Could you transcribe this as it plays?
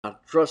I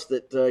trust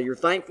that you're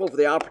thankful for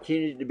the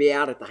opportunity to be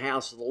out at the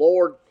house of the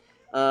Lord,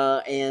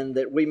 and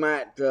that we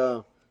might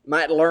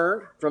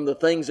learn from the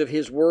things of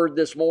His Word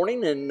this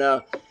morning. And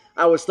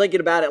I was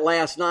thinking about it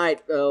last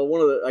night. One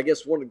of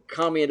the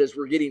comment as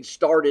we're getting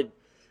started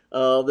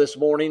this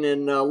morning,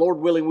 and Lord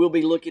willing, we'll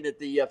be looking at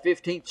the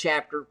 15th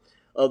chapter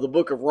of the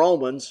book of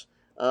Romans.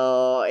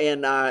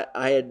 And I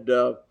had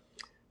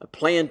I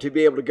plan to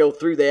be able to go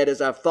through that as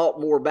I've thought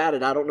more about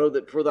it. I don't know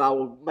that whether I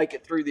will make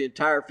it through the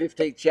entire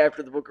 15th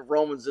chapter of the book of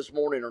Romans this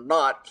morning or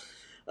not.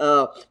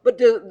 I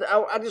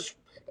just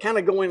kind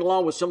of going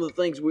along with some of the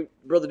things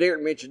Brother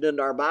Derek mentioned in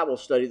our Bible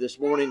study this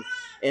morning,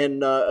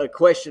 and a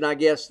question I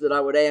guess that I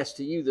would ask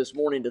to you this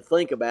morning to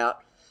think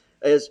about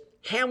is,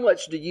 how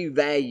much do you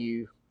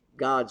value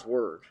God's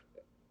Word?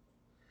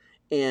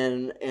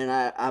 And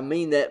I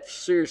mean that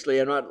seriously.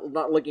 I'm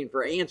not looking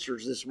for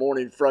answers this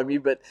morning from you,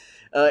 but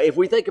if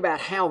we think about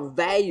how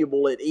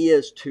valuable it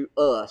is to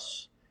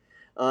us,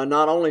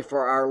 not only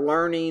for our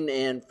learning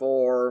and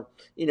for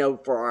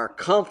our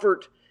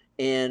comfort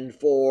and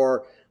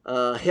for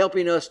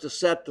helping us to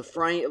set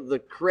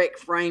the correct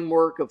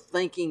framework of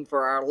thinking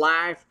for our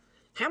life,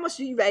 how much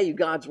do you value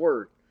God's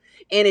Word?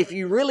 And if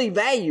you really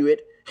value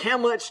it, how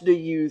much do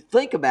you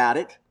think about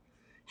it?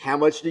 How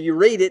much do you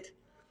read it?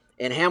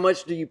 And how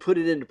much do you put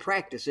it into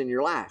practice in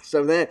your life?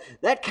 So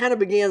that kind of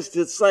begins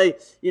to say,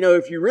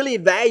 if you really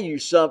value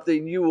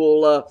something,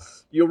 you'll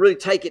really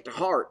take it to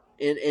heart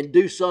and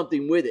do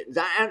something with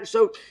it.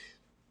 So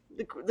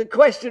the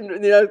question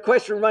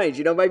remains.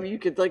 Maybe you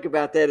can think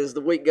about that as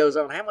the week goes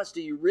on. How much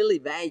do you really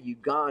value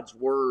God's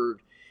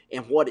Word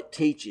and what it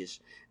teaches?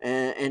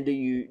 And do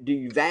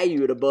you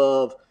value it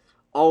above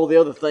all the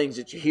other things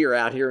that you hear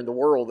out here in the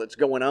world that's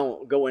going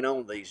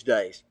on these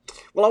days?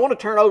 Well, I want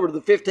to turn over to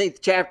the 15th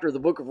chapter of the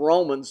book of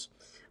Romans.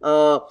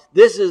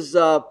 This is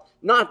the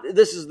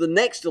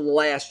next to the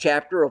last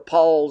chapter of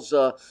Paul's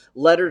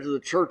letter to the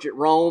church at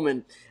Rome,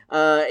 and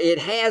it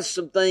has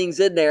some things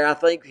in there. I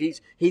think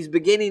he's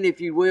beginning,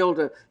 if you will,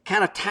 to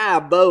kind of tie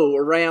a bow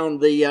around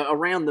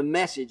the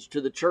message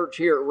to the church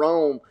here at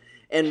Rome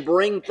and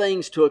bring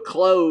things to a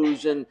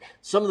close, and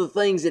some of the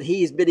things that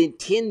he's been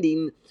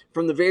intending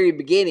from the very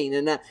beginning.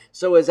 And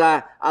so as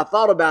I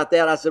thought about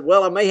that, I said,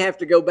 well, I may have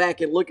to go back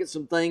and look at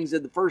some things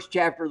in the first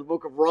chapter of the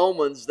book of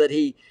Romans that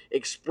he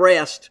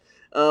expressed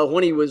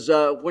when he was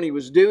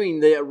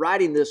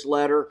writing this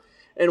letter,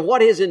 and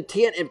what his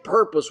intent and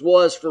purpose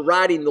was for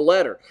writing the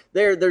letter.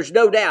 There's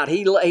no doubt.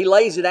 He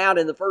lays it out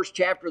in the first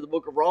chapter of the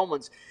book of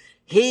Romans.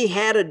 He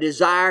had a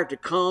desire to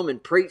come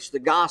and preach the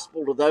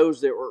gospel to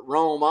those that were at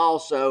Rome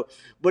also,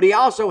 but he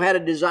also had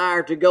a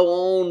desire to go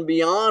on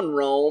beyond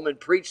Rome and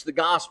preach the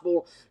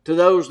gospel to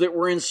those that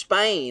were in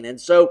Spain. And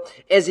so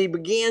as he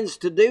begins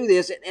to do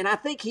this, and I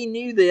think he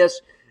knew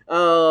this,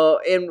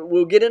 and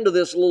we'll get into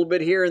this a little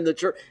bit here in the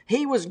church,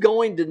 he was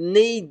going to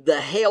need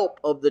the help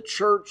of the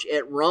church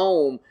at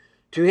Rome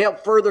to help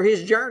further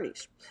his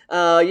journeys.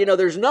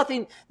 There's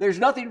nothing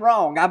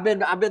wrong. I've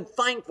been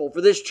thankful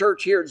for this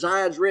church here at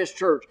Zion's Rest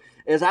Church,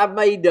 as I've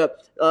made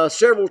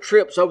several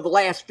trips over the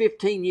last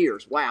 15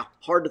 years. Wow,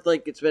 hard to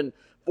think it's been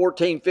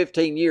 14,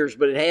 15 years,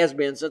 but it has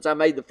been since I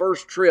made the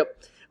first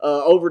trip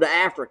over to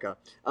Africa,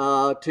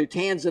 to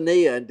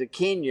Tanzania and to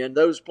Kenya and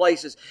those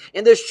places.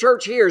 And this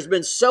church here has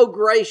been so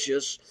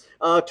gracious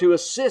to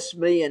assist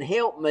me and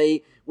help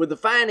me with the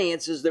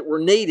finances that were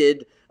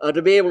needed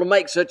to be able to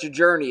make such a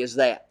journey as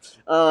that.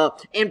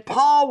 And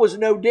Paul was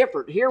no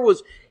different. Here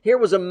was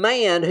a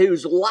man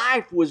whose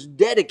life was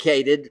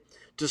dedicated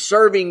to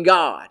serving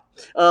God.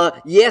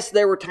 Yes,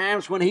 there were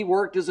times when he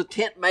worked as a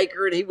tent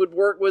maker, and he would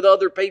work with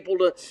other people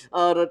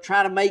to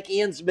try to make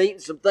ends meet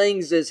and some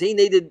things as he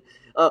needed,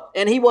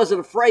 and he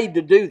wasn't afraid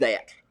to do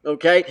that.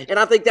 Okay, and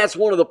I think that's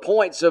one of the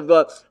points of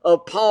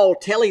Paul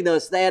telling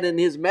us that in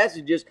his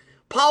messages.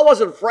 Paul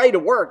wasn't afraid to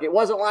work. It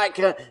wasn't like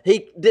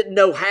he didn't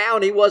know how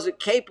and he wasn't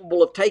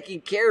capable of taking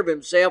care of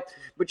himself.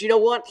 But you know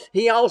what?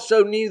 He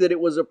also knew that it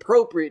was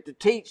appropriate to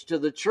teach to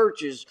the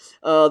churches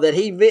that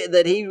he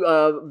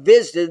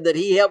visited, that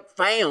he helped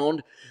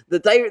found,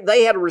 that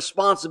they had a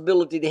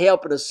responsibility to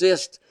help and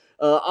assist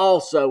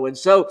also. And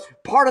so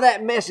part of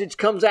that message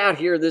comes out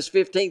here in this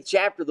 15th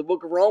chapter of the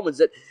book of Romans,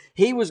 that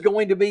he was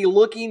going to be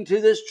looking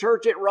to this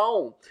church at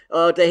Rome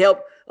to help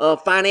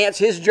finance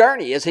his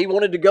journey, as he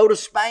wanted to go to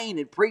Spain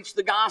and preach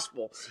the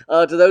gospel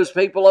to those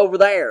people over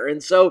there.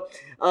 And so,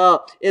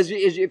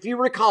 if you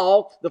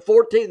recall,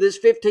 this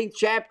 15th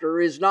chapter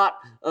is not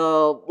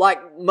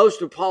like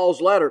most of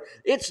Paul's letter.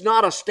 It's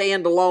not a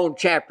standalone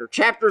chapter.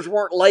 Chapters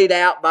weren't laid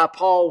out by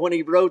Paul when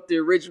he wrote the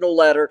original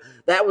letter.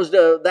 That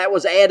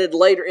was added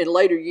later in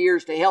later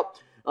years to help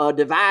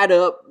divide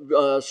up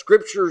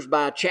scriptures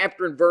by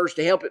chapter and verse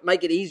to help it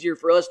make it easier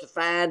for us to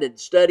find and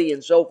study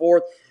and so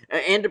forth,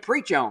 and to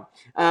preach on.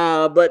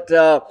 But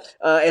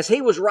as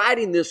he was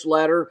writing this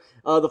letter,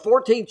 the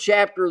 14th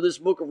chapter of this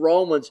book of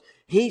Romans,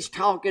 he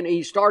starts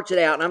it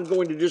out, and I'm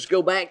going to just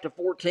go back to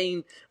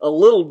 14 a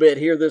little bit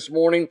here this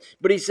morning,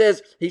 but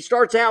he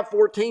starts out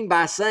 14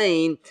 by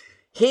saying,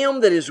 "Him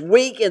that is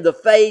weak in the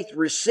faith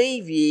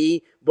receive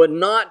ye, but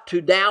not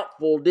to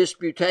doubtful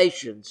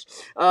disputations.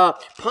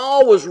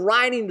 Paul was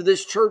writing to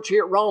this church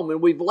here at Rome,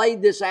 and we've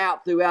laid this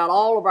out throughout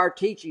all of our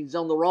teachings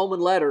on the Roman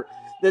letter,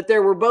 that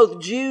there were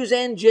both Jews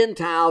and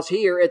Gentiles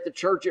here at the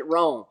church at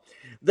Rome.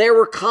 There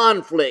were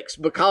conflicts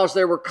because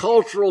there were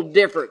cultural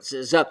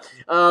differences.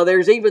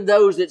 There's even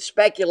those that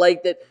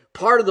speculate that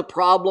part of the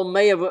problem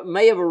may have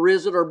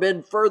arisen or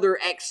been further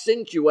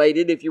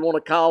accentuated, if you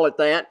want to call it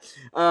that,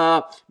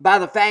 by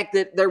the fact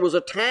that there was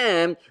a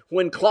time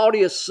when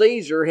Claudius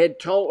Caesar had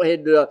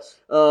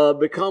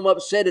become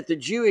upset at the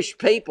Jewish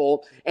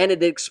people and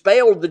had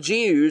expelled the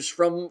Jews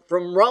from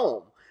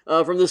Rome,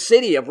 from the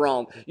city of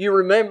Rome.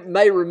 You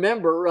may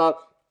remember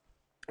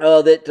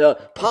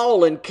that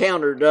Paul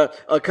encountered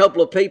a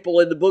couple of people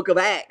in the book of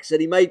Acts,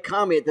 and he made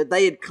comment that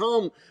they had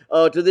come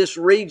to this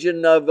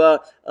region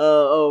of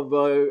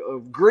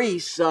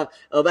Greece,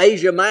 of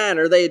Asia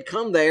Minor. They had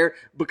come there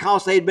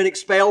because they had been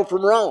expelled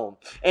from Rome.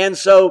 And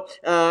so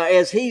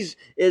as he's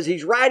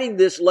writing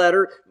this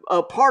letter,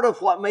 part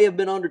of what may have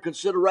been under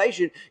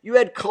consideration, you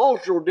had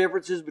cultural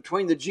differences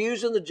between the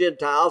Jews and the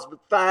Gentiles, but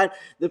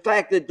the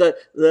fact that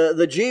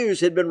the Jews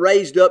had been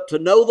raised up to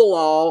know the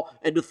law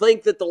and to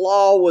think that the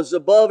law was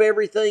above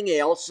everything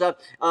else,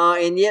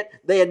 and yet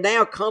they had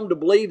now come to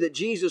believe that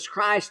Jesus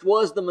Christ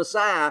was the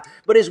Messiah.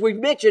 But as we've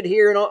mentioned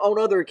here and on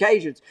other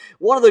occasions,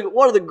 one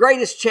of the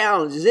greatest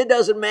challenges, it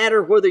doesn't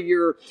matter whether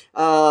you're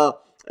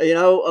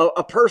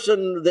a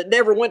person that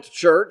never went to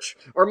church,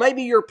 or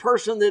maybe you're a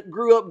person that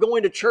grew up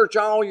going to church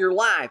all your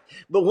life.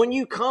 But when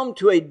you come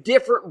to a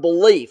different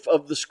belief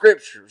of the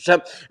Scriptures,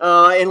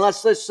 and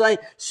let's say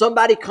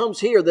somebody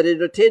comes here that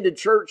had attended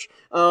church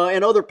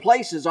in other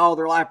places all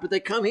their life, but they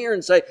come here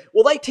and say,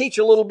 well, they teach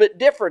a little bit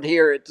different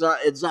here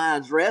at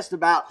Zion's Rest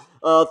about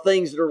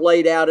things that are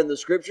laid out in the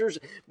Scriptures.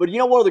 But you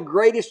know, one of the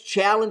greatest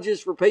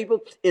challenges for people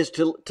is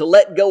to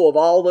let go of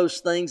all those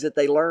things that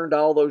they learned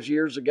all those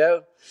years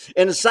ago.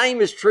 And the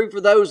same is true for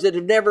those that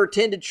have never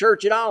attended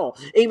church at all.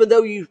 Even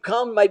though you've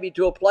come maybe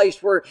to a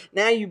place where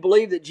now you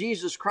believe that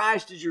Jesus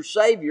Christ is your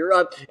Savior,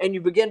 and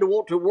you begin to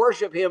want to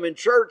worship Him in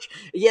church,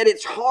 yet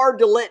it's hard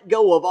to let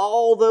go of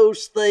all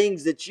those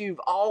things that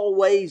you've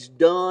always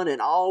done and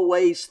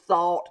always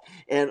thought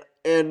and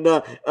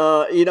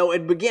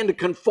begin to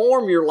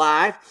conform your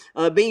life,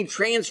 being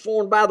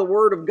transformed by the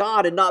Word of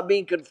God and not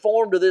being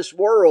conformed to this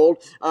world,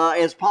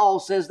 as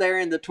Paul says there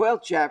in the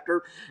 12th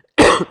chapter.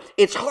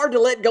 It's hard to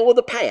let go of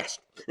the past.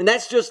 And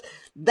that's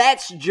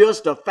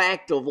just a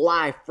fact of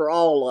life for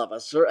all of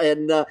us.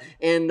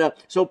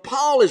 So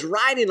Paul is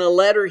writing a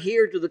letter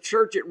here to the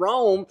church at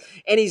Rome,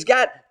 and he's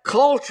got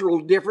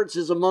cultural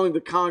differences among the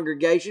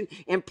congregation.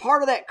 And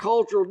part of that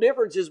cultural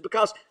difference is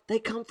because they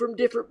come from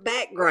different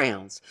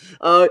backgrounds.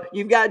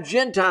 You've got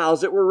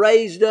Gentiles that were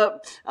raised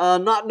up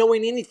not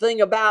knowing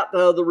anything about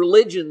the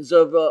religions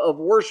of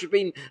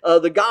worshiping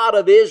the God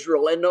of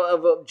Israel and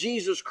of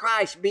Jesus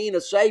Christ being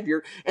a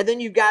Savior. And then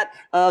you've got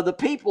the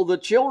people, the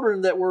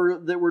children that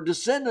were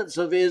descendants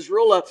of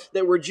Israel,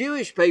 that were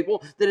Jewish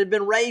people that had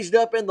been raised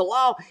up in the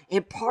law.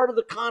 And part of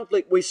the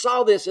conflict, we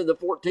saw this in the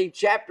 14th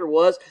chapter,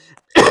 was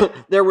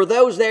there were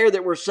those there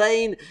that were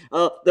saying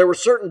there were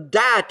certain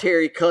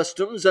dietary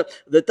customs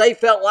that they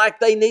felt like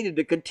they needed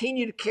to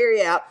continue to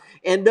carry out.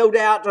 And no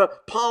doubt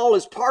Paul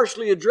is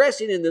partially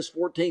addressing in this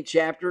 14th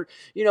chapter,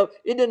 it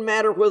didn't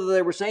matter whether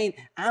they were saying,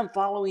 I'm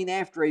following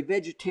after a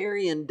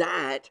vegetarian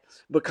diet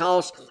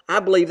because I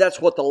believe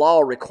that's what the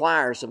law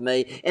requires of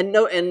me. And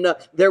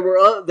there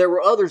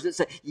were others that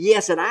say,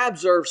 yes, and I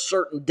observe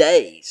certain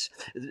days.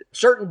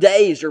 Certain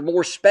days are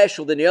more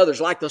special than the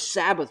others, like the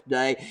Sabbath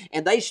day,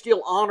 and they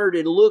still honored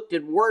and looked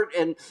and worked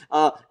and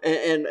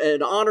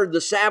honored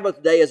the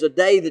Sabbath day as a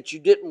day that you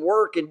didn't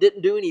work and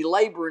didn't do any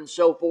labor and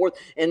so forth,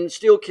 and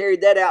still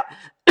carried that out.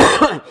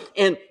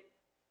 And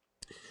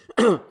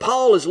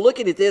Paul is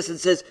looking at this and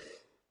says,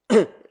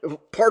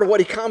 part of what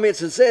he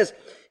comments and says,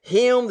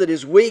 him that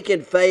is weak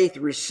in faith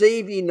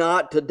receive ye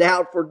not to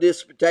doubtful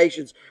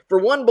disputations. For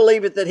one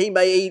believeth that he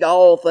may eat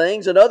all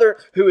things, another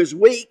who is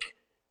weak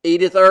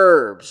eateth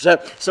herbs.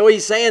 So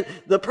he's saying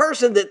the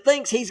person that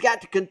thinks he's got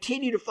to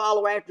continue to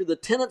follow after the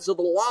tenets of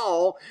the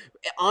law,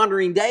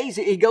 honoring days,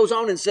 he goes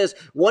on and says,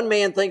 one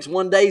man thinks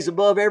one day's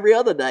above every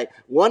other day.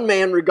 One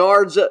man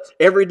regards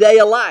every day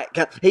alike.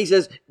 He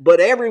says,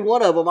 but every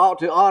one of them ought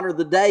to honor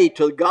the day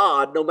to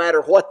God, no matter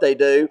what they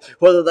do,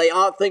 whether they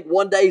ought to think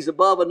one day's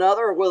above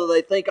another or whether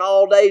they think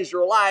all days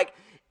are alike.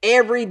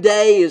 Every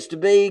day is to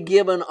be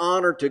given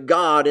honor to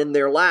God in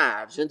their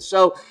lives. And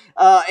so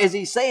as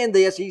he's saying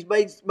this, he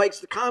makes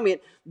the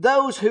comment,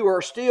 those who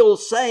are still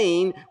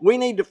saying we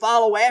need to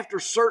follow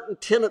after certain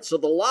tenets of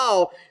the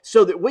law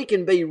so that we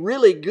can be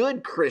really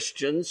good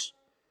Christians,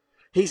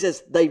 he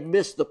says they've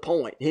missed the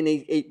point. And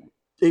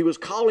he was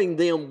calling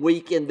them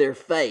weak in their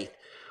faith.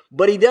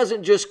 But he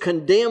doesn't just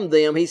condemn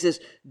them. He says,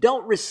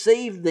 don't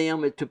receive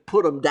them to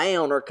put them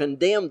down or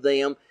condemn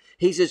them.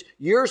 He says,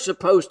 you're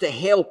supposed to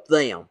help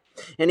them.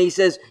 And he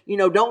says,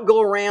 don't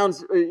go around,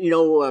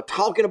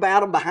 talking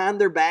about them behind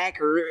their back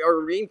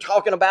or even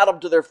talking about them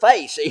to their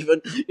face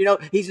even.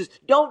 He says,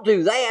 don't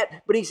do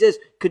that. But he says,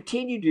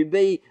 continue to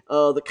be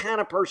the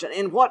kind of person.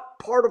 And what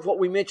part of what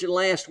we mentioned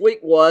last week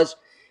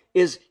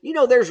is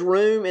there's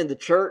room in the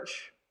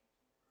church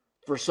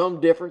for some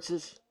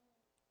differences.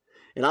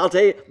 And I'll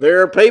tell you,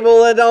 there are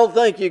people that don't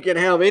think you can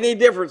have any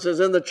differences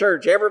in the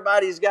church.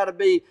 Everybody's got to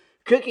be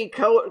cookie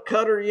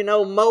cutter,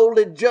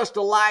 molded just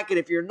alike. And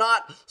if you're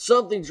not,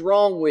 something's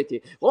wrong with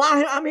you. Well,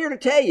 I'm here to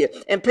tell you.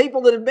 And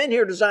people that have been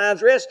here to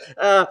Zion's Rest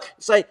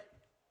say,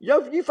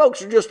 you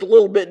folks are just a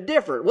little bit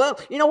different. Well,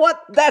 you know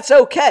what? That's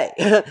okay.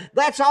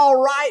 That's all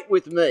right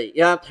with me.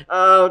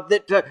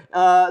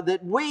 That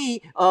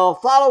we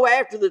follow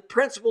after the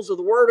principles of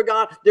the Word of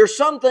God. There's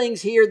some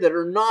things here that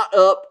are not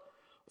up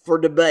for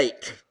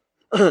debate.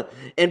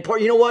 And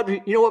you know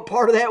what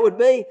part of that would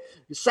be?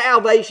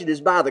 Salvation is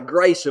by the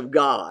grace of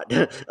God,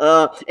 and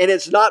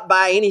it's not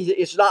by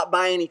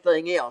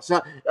anything else.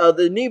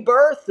 The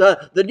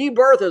new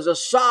birth is a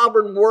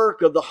sovereign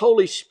work of the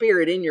Holy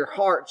Spirit in your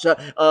hearts,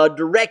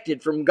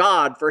 directed from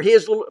God for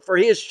His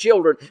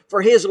children,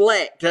 for His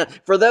elect,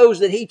 for those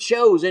that He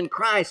chose in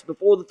Christ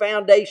before the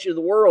foundation of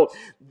the world.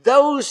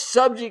 Those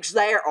subjects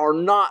there are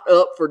not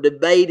up for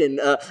debate and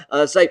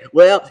say,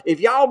 well,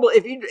 if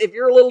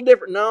you're a little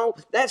different. No,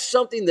 that's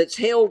something that's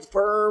held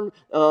firm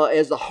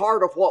as the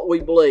heart of what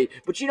we believe.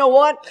 But you know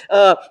what?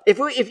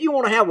 If you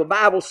want to have a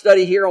Bible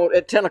study here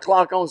at 10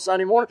 o'clock on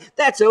Sunday morning,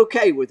 that's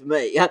okay with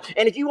me.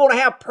 And if you want to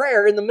have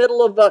prayer in the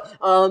middle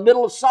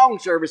of song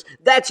service,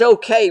 that's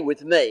okay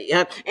with me.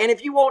 And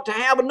if you want to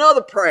have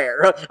another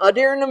prayer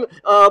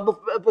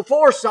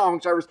before song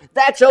service,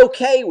 that's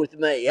okay with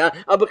me.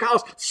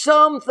 Because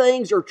some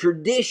things are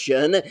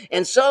tradition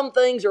and some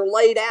things are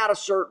laid out a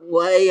certain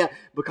way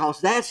because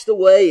that's the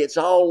way it's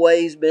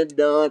always been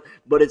done,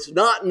 but it's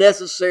not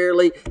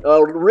necessarily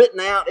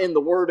written out in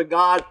the Word of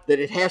God that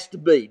it has to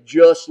be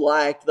just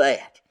like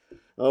that.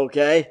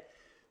 Okay?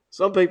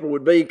 Some people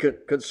would be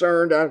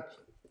concerned.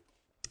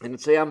 And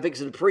see, I'm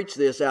fixing to preach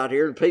this out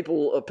here, and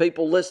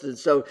people listening.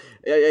 So,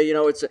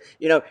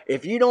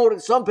 if you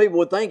don't, some people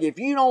would think if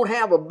you don't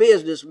have a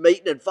business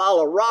meeting and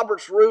follow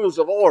Robert's Rules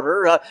of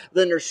Order,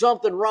 then there's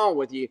something wrong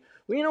with you.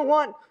 Well, you know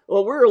what?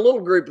 Well, we're a little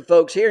group of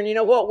folks here, and you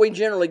know what? We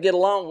generally get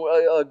along,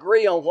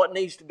 agree on what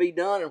needs to be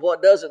done and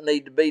what doesn't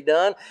need to be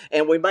done.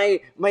 And we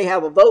may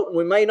have a vote, and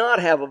we may not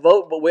have a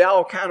vote, but we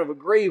all kind of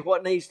agree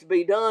what needs to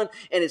be done,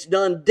 and it's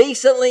done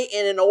decently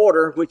and in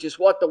order, which is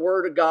what the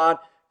Word of God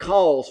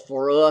calls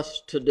for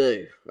us to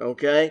do.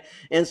 Okay,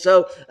 and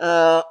so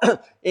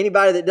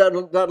anybody that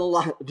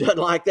doesn't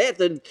like that,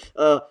 then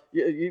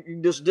you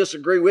just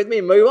disagree with me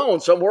and move on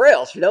somewhere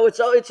else.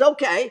 It's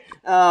okay,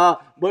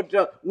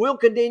 but we'll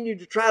continue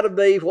to try to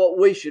be what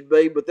we should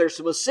be. But there's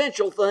some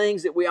essential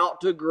things that we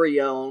ought to agree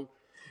on,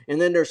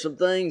 and then there's some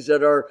things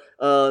that are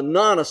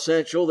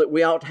non-essential that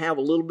we ought to have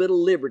a little bit of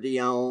liberty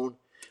on.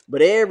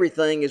 But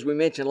everything, as we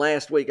mentioned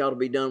last week, ought to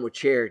be done with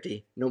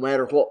charity, no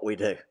matter what we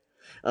do.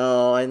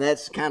 And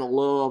that's the kind of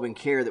love and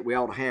care that we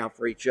ought to have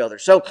for each other.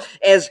 So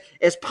as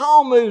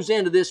Paul moves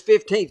into this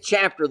 15th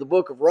chapter of the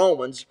book of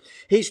Romans,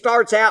 he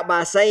starts out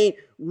by saying,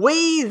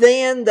 "We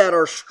then that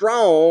are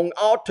strong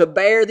ought to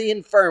bear the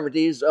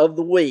infirmities of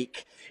the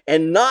weak,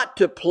 and not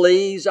to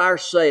please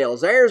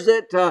ourselves." There's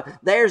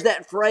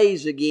that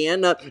phrase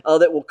again that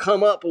will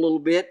come up a little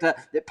bit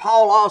that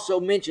Paul also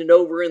mentioned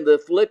over in the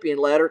Philippian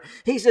letter.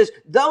 He says,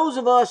 those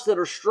of us that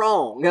are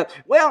strong.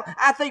 Well,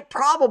 I think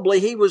probably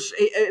he was,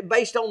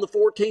 based on the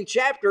 14th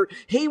chapter,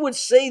 he would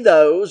see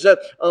those that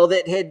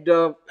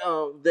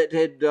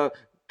had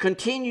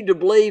continue to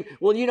believe,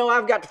 well,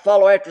 I've got to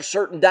follow after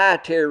certain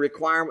dietary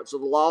requirements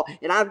of the law,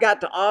 and I've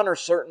got to honor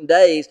certain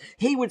days.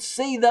 He would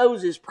see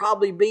those as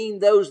probably being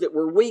those that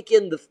were weak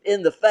in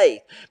the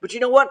faith. But you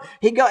know what?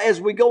 As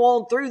we go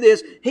on through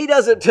this, he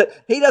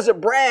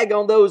doesn't brag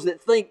on those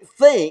that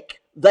think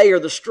they are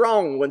the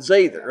strong ones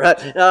either.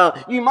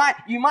 You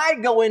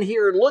might go in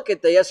here and look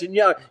at this, and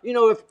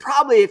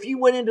if you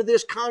went into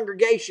this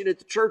congregation at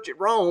the church at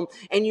Rome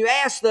and you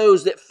asked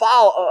those that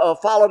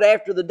followed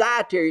after the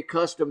dietary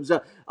customs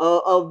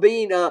of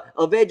being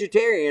a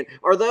vegetarian,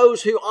 or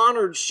those who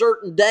honored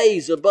certain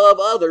days above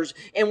others,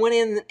 and went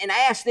in and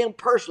asked them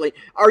personally,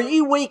 "Are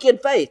you weak in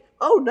faith?"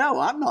 "Oh, no,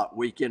 I'm not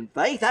weak in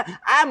faith.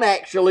 I'm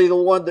actually the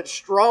one that's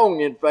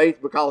strong in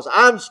faith because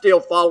I'm still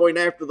following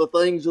after the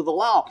things of the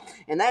law."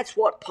 And that's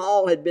what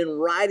Paul had been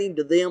writing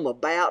to them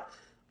about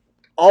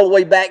all the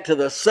way back to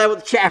the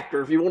 7th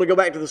chapter. If you want to go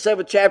back to the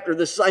 7th chapter of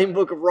this same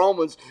book of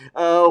Romans,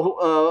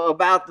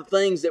 about the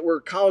things that were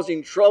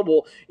causing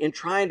trouble in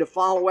trying to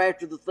follow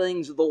after the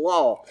things of the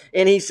law.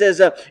 And he says,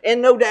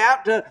 and no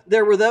doubt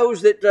there were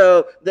those that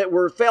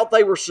felt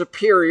they were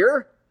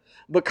superior.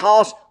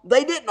 because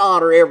they didn't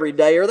honor every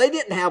day or they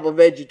didn't have a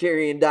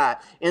vegetarian diet.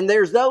 And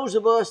there's those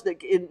of us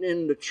that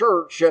in the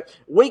church,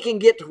 we can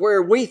get to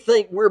where we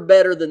think we're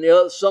better than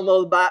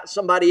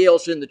somebody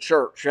else in the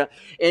church.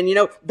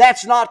 And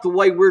that's not the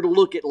way we're to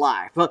look at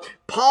life.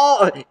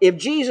 Paul, if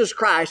Jesus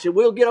Christ, and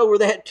we'll get over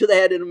to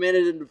that in a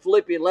minute in the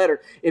Philippian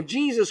letter, if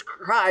Jesus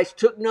Christ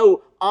took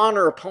no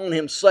honor upon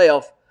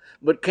himself,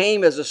 but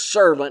came as a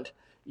servant,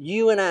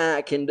 you and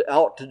I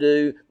ought to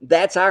do.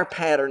 That's our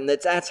pattern.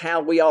 That's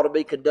how we ought to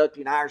be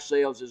conducting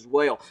ourselves as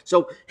well.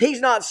 So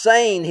he's not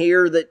saying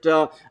here that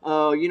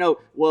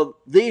well,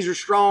 these are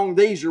strong,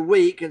 these are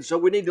weak, and so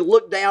we need to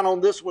look down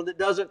on this one that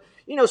doesn't.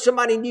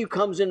 Somebody new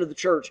comes into the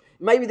church.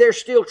 Maybe they're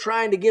still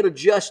trying to get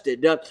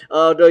adjusted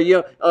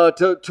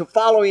to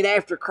following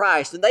after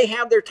Christ. And they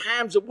have their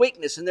times of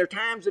weakness and their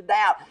times of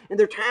doubt and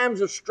their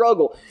times of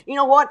struggle. You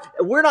know what?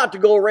 We're not to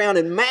go around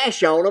and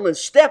mash on them and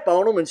step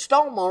on them and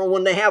stomp on them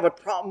when they have a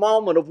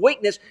moment of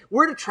weakness.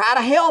 We're to try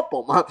to help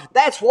them.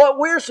 That's what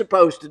we're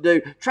supposed to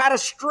do. Try to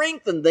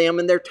strengthen them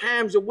in their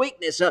times of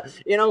weakness.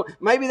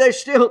 Maybe they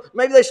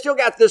still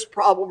got this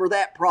problem or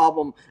that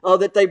problem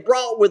that they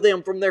brought with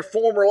them from their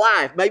former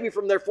life. Maybe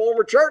from their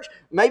former church,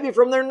 maybe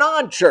from their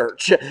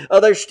non-church.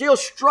 They're still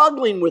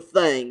struggling with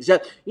things.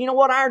 You know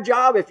what? Our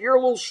job, if you're a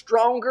little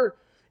stronger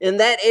in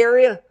that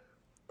area,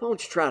 why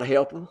don't you try to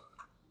help them?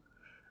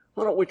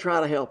 Why don't we try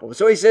to help them?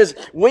 So he says,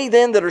 we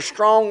then that are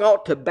strong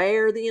ought to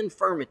bear the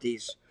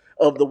infirmities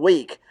of the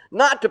weak,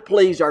 not to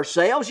please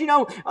ourselves.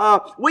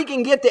 We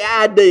can get the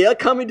idea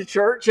coming to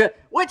church,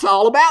 well, it's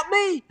all about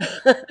me.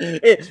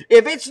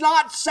 If it's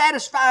not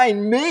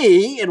satisfying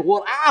me and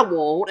what I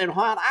want and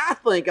what I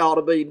think ought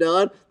to be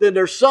done, then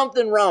there's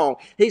something wrong.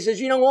 He says,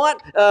 you know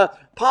what?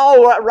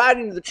 Paul,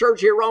 writing to the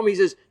church here at Rome, he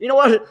says, you know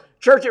what?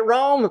 Church at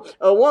Rome,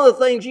 one of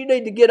the things you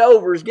need to get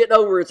over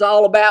it's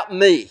all about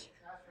me.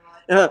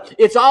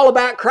 It's all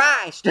about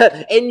Christ.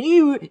 And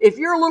if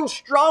you're a little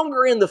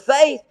stronger in the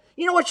faith,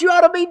 you know what you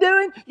ought to be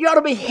doing? You ought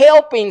to be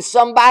helping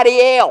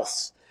somebody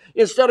else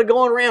instead of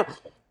going around,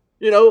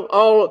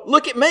 oh,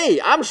 look at me,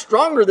 I'm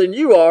stronger than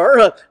you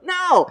are.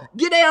 No,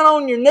 get down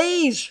on your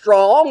knees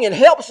strong and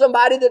help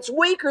somebody that's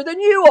weaker than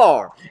you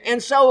are.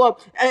 And so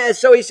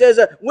he says,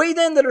 we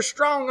then that are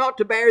strong ought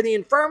to bear the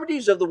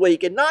infirmities of the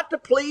weak and not to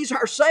please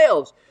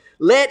ourselves.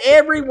 Let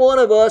every one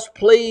of us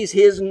please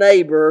his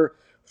neighbor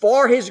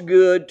for his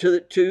good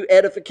to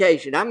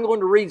edification. I'm going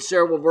to read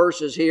several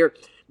verses here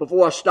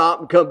before I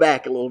stop and come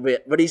back a little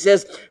bit. But he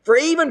says, for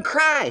even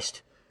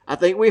Christ, I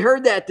think we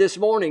heard that this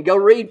morning. Go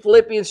read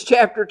Philippians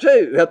chapter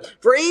 2.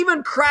 For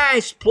even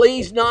Christ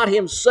pleased not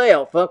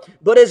himself,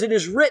 but as it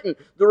is written,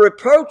 the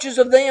reproaches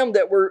of them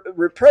that were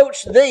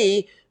reproached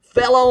thee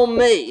fell on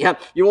me.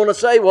 You want to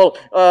say, well,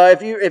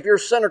 if your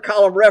center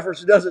column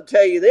reference doesn't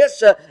tell you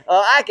this,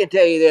 I can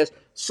tell you this.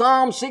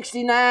 Psalm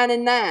 69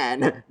 and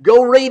 9.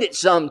 Go read it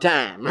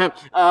sometime.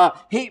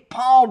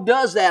 Paul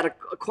does that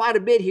quite a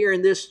bit here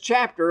in this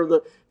chapter of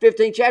the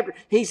 15th chapter.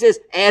 He says,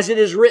 as it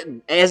is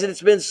written, as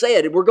it's been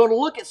said. And we're going to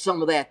look at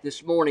some of that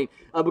this morning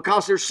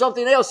because there's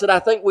something else that I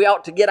think we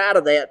ought to get out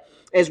of that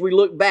as we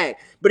look back.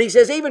 But he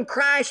says, even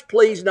Christ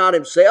pleased not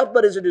himself,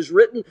 but as it is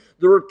written,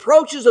 the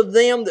reproaches of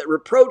them that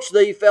reproach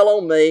thee fell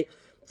on me.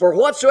 For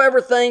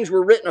whatsoever things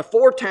were written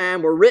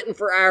aforetime were written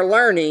for our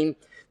learning,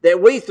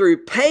 that we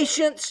through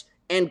patience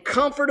and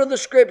comfort of the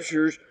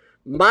Scriptures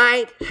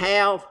might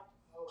have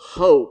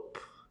hope.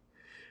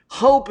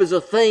 Hope is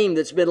a theme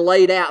that's been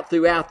laid out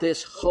throughout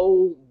this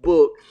whole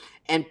book.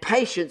 And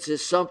patience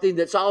is something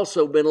that's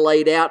also been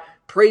laid out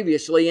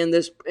previously in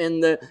this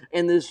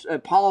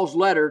Paul's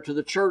letter to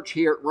the church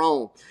here at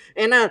Rome.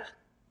 And I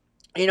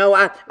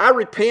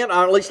repent,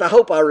 or at least I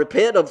hope I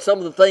repent of some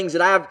of the things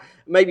that I've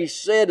maybe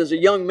said as a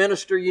young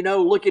minister,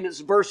 looking at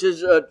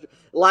verses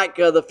like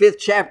the 5th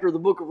chapter of the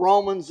book of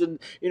Romans, and,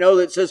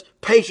 that says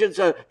patience,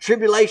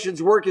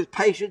 tribulations worketh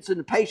patience,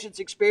 and patience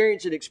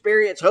experience, and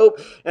experience hope.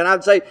 And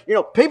I'd say,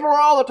 people are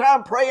all the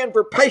time praying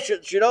for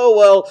patience,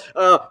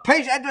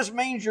 patience, that just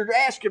means you're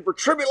asking for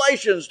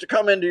tribulations to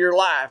come into your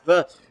life.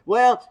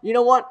 Well, you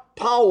know what?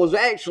 Paul was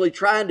actually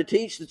trying to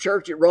teach the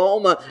church at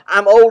Rome.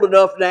 I'm old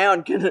enough now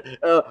and can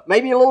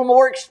maybe a little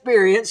more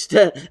experienced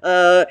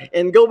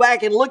and go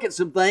back and look at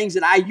some things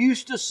that I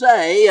used to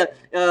say,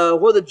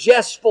 whether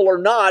jestful or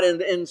not,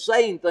 in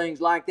saying things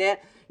like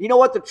that. You know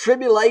what the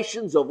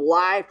tribulations of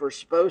life are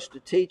supposed to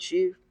teach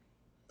you?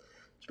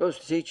 It's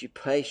supposed to teach you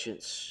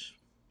patience.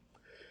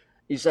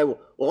 You say,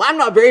 well, I'm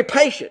not very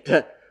patient.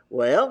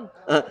 Well,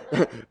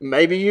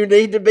 maybe you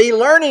need to be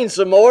learning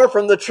some more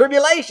from the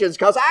tribulations,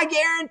 because I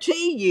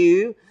guarantee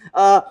you,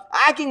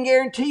 I can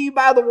guarantee you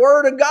by the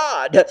Word of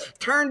God.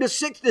 Turn to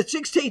the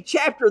 16th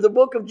chapter of the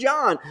book of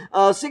John,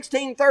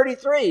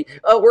 16:33,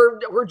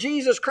 where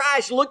Jesus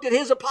Christ looked at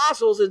his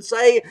apostles and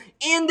say,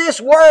 in this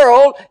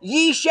world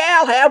ye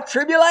shall have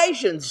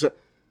tribulations,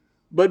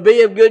 but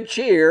be of good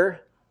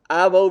cheer,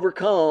 I've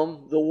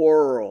overcome the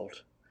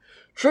world.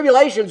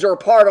 Tribulations are a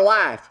part of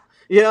life.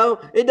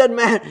 It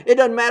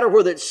doesn't matter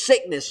whether it's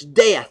sickness,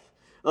 death,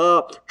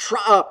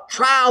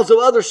 trials of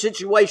other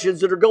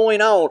situations that are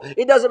going on.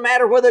 It doesn't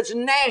matter whether it's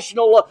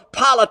national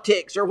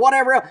politics or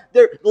whatever.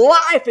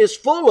 Life is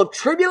full of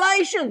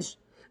tribulations.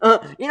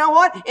 You know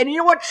what? And you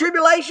know what?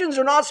 Tribulations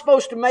are not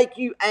supposed to make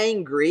you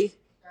angry.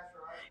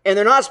 And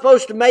they're not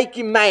supposed to make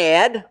you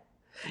mad.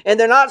 And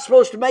they're not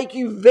supposed to make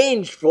you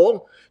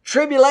vengeful.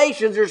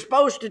 Tribulations are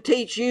supposed to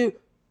teach you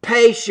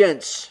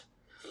patience.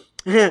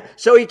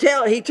 So he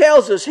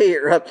tells us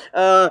here,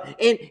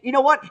 and you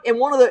know what?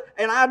 And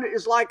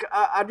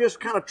I just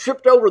kind of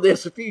tripped over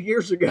this a few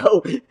years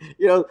ago.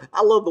 You know,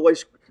 I love the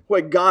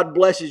way God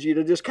blesses you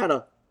to just kind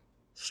of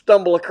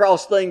stumble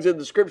across things in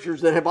the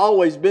Scriptures that have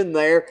always been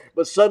there,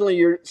 but suddenly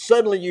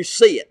you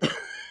see it.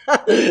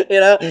 You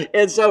know,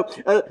 and so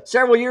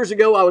several years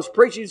ago, I was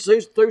preaching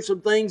through some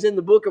things in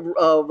the book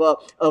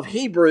of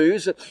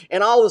Hebrews,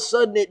 and all of a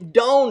sudden it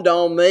dawned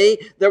on me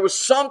there was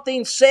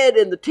something said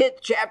in the 10th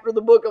chapter of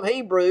the book of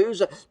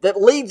Hebrews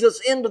that leads us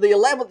into the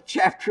 11th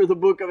chapter of the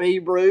book of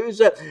Hebrews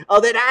that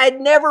I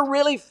had never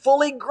really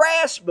fully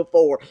grasped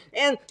before.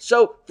 And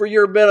so, for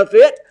your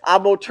benefit,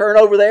 I'm going to turn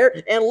over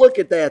there and look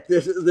at that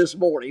this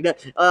morning.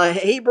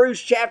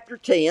 Hebrews chapter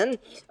 10,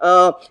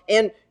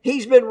 and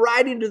he's been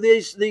writing to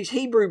these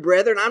Hebrew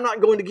brethren. I'm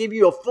not going to give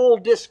you a full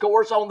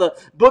discourse on the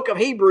book of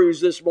Hebrews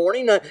this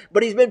morning,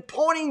 but he's been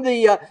pointing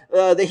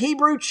the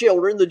Hebrew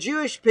children, the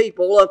Jewish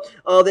people,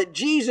 that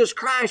Jesus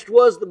Christ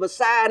was the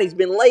Messiah. And he's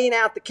been laying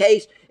out the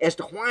case as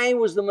to why he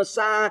was the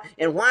Messiah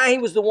and why he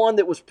was the one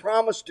that was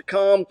promised to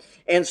come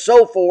and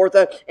so forth.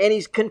 And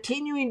he's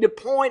continuing to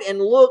point and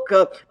look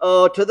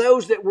to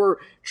those that were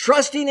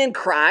trusting in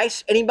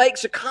Christ, and he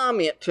makes a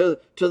comment to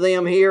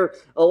them here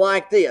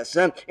like this.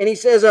 And he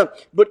says,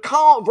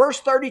 verse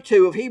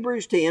 32 of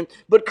Hebrews 10,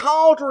 but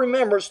call to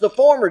remembrance the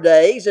former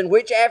days in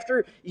which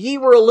after ye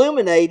were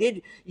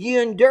illuminated, ye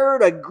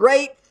endured a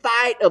great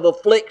fight of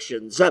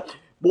afflictions.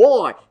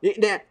 Boy,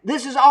 now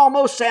this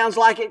almost sounds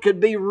like it could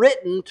be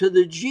written to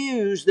the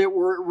Jews that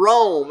were at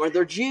Rome or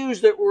the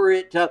Jews that were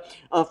at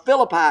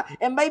Philippi.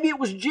 And maybe it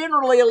was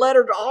generally a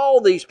letter to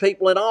all these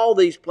people in all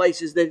these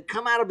places that had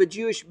come out of a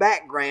Jewish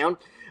background.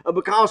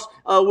 Because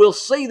we'll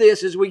see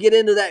this as we get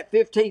into that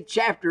 15th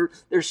chapter.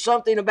 There's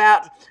something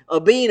about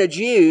being a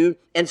Jew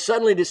and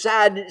suddenly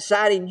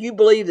deciding you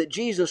believe that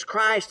Jesus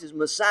Christ is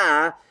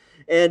Messiah,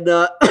 and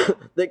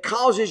that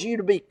causes you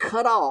to be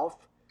cut off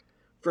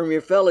from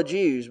your fellow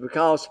Jews,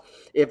 because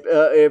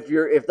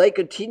if they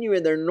continue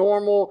in their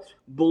normal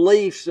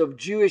beliefs of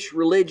Jewish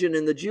religion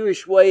and the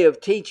Jewish way of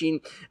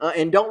teaching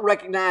and don't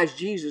recognize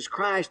Jesus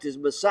Christ as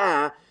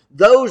Messiah,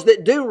 those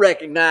that do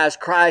recognize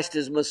Christ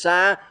as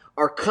Messiah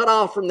are cut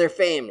off from their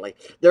family.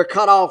 They're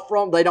cut off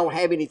from, they don't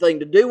have anything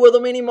to do with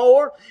them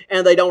anymore,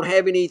 and they don't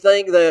have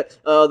anything,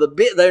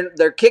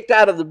 they're kicked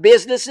out of the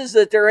businesses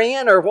that they're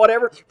in or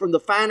whatever, from the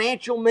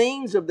financial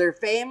means of their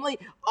family.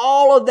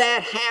 All of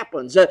that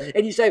happens.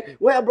 And you say,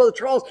 well, Brother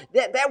Charles,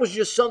 that was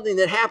just something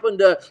that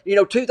happened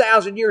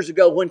 2,000 years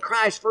ago when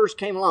Christ first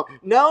came along.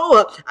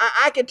 No,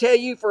 I can tell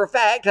you for a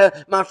fact,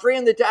 my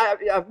friend that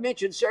I've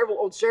mentioned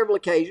on several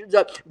occasions,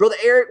 Brother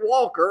Eric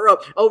Walker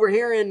over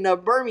here in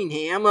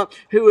Birmingham,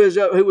 who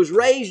was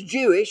raised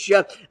Jewish,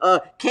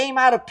 came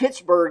out of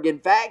Pittsburgh. In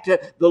fact,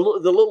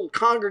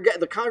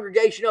 the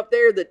congregation up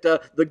there that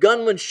the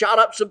gunman shot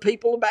up some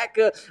people back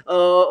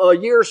a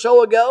year or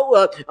so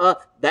ago,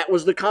 that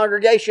was the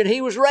congregation he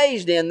was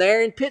raised in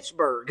there in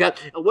Pittsburgh.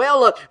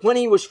 When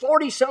he was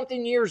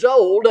 40-something years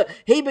old,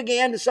 he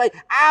began to say,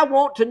 I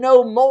want to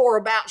know more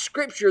about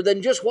Scripture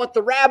than just what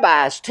the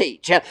rabbis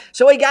teach.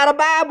 So he got a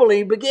Bible and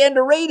he began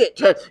to read it.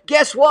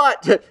 Guess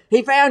what?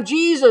 He found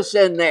Jesus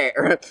in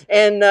there.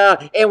 And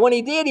when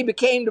he did, he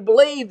became to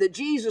believe that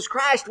Jesus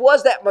Christ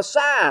was that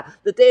Messiah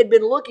that they had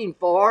been looking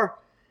for.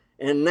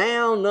 And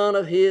now none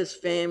of his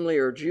family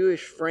or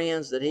Jewish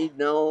friends that he'd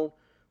known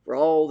for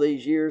all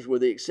these years,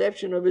 with the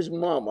exception of his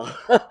mama,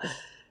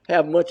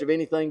 have much of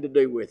anything to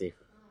do with him.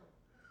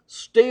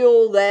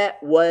 Still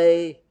that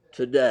way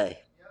today.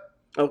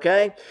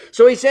 Okay?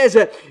 So he says,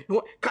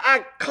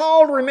 I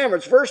call to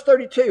remembrance, verse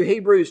 32,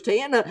 Hebrews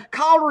 10,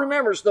 call to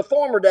remembrance the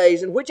former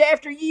days in which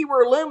after ye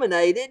were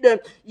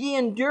illuminated, ye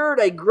endured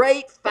a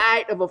great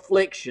fight of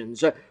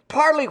afflictions,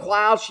 partly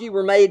whilst ye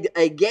were made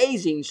a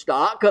gazing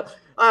stock.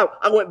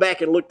 I went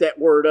back and looked that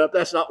word up.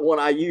 That's not one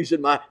I use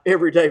in my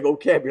everyday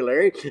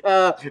vocabulary.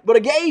 But a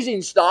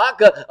gazing stock,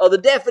 the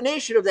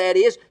definition of that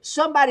is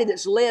somebody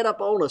that's led up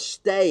on a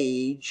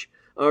stage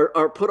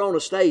or put on a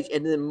stage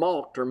and then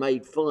mocked or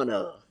made fun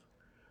of.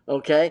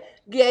 Okay?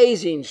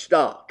 Gazing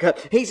stock.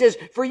 He says,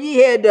 for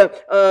ye had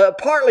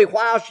partly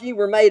whilst ye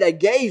were made a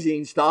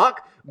gazing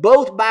stock,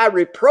 both by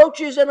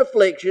reproaches and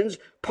afflictions,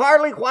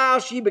 partly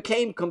whilst ye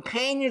became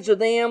companions of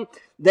them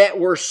that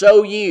were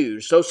so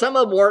used. So some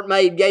of them weren't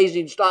made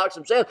gazing stocks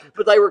themselves,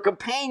 but they were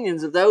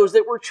companions of those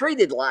that were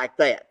treated like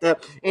that.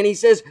 And he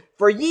says,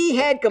 for ye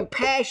had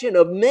compassion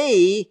of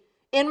me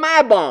in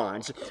my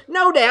bonds.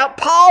 No doubt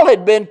Paul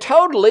had been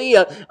totally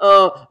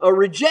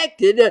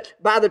rejected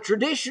by the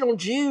traditional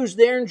Jews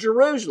there in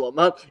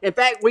Jerusalem. In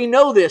fact, we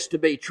know this to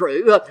be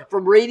true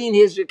from reading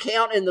his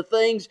account in the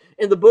things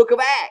in the book of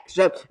Acts.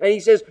 And he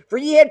says, "For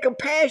ye had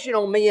compassion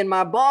on me in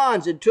my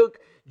bonds, and took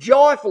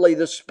joyfully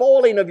the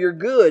spoiling of your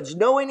goods,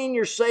 knowing in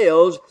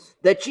yourselves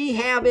that ye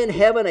have in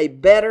heaven a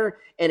better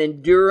and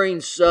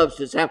enduring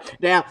substance."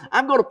 Now,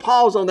 I'm going to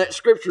pause on that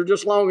scripture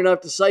just long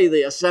enough to say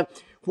this.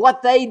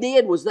 What they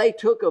did was they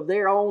took of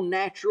their own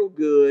natural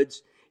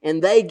goods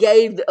and they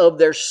gave of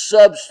their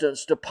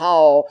substance to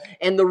Paul.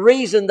 And the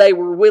reason they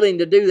were willing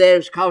to do that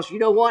is because, you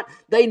know what?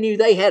 They knew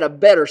they had a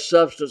better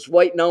substance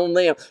waiting on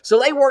them. So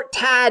they weren't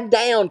tied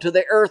down to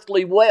the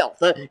earthly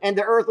wealth and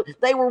the earthly.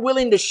 They were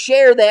willing to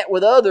share that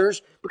with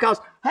others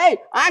because, hey,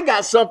 I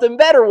got something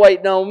better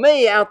waiting on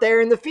me out there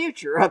in the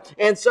future.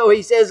 And so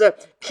he says,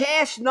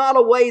 "Cast not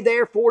away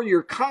therefore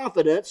your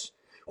confidence,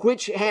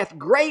 which hath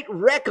great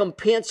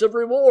recompense of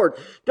reward."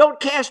 Don't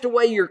cast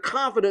away your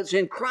confidence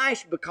in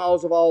Christ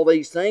because of all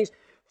these things.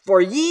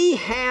 "For ye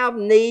have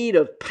need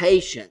of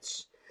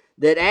patience,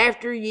 that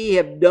after ye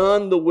have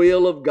done the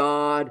will of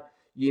God,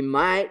 ye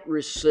might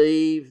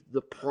receive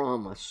the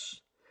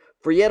promise.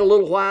 For yet a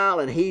little while,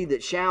 and he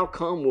that shall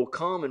come will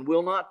come and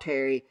will not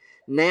tarry.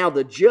 Now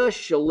the just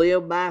shall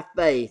live by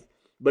faith.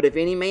 But if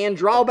any man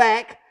draw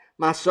back,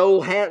 my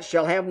soul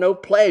shall have no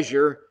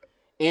pleasure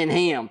in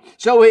him."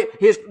 So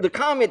the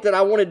comment that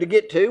I wanted to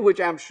get to, which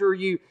I'm sure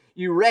you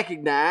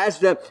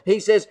recognized, he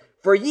says,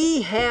 "For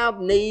ye have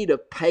need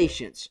of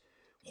patience."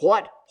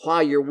 What?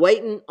 While you're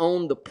waiting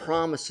on the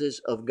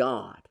promises of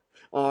God.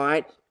 All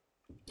right.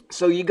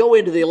 So you go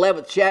into the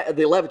 11th chapter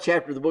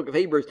of the book of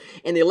Hebrews,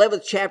 and the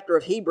 11th chapter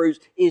of Hebrews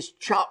is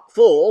chock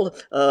full,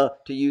 to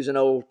use an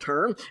old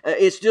term,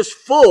 it's just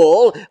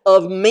full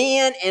of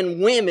men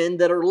and women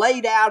that are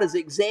laid out as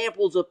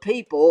examples of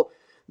people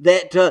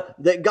that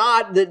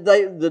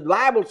the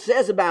Bible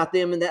says about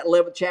them in that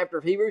 11th chapter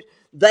of Hebrews.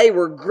 They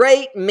were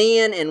great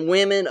men and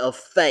women of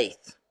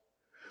faith.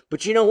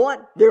 But you know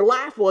what? Their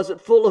life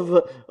wasn't full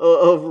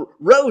of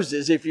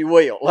roses, if you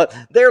will.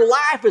 Their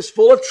life is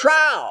full of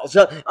trials.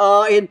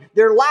 And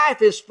their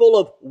life is full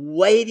of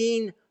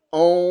waiting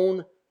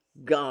on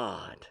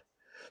God.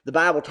 The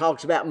Bible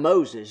talks about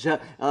Moses,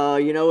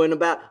 and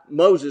about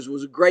Moses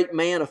was a great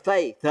man of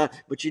faith.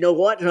 But you know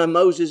what?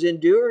 Moses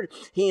endured.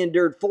 He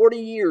endured 40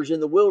 years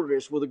in the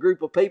wilderness with a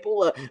group of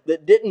people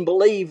that didn't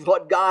believe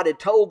what God had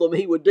told them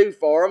he would do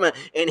for them.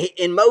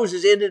 And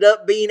Moses ended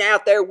up being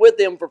out there with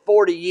them for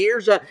 40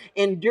 years,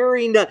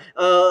 enduring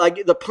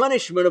the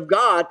punishment of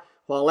God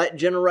while that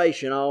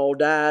generation all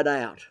died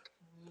out.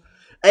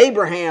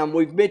 Abraham,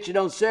 we've mentioned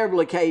on several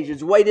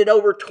occasions, waited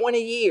over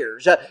 20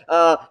 years,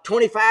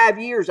 25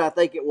 years I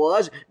think it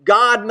was.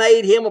 God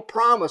made him a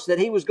promise that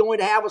he was going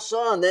to have a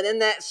son, that in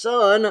that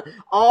son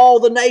all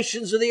the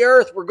nations of the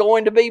earth were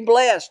going to be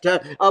blessed.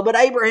 But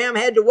Abraham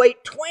had to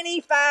wait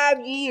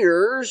 25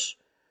 years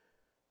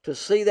to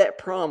see that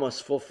promise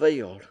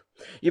fulfilled.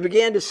 You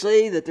begin to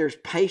see that there's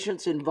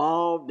patience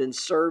involved in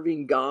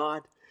serving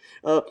God.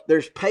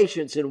 There's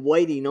patience in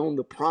waiting on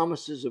the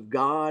promises of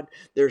God.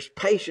 There's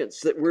patience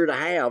that we're to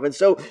have. And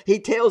so he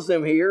tells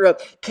them here,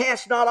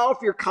 "Cast not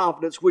off your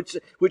confidence, which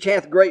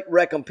hath great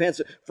recompense.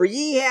 For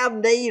ye have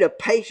need of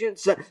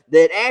patience,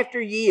 that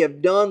after ye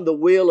have done the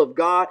will of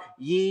God,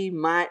 ye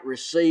might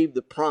receive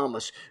the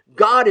promise."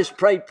 God has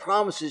prayed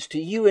promises to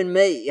you and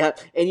me.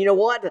 And you know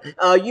what?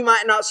 You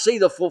might not see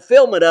the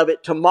fulfillment of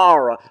it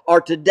tomorrow or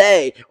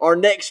today or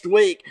next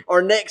week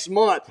or next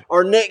month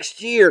or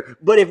next year.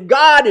 But if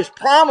God has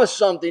promised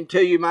something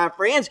to you, my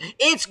friends,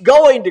 it's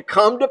going to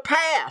come to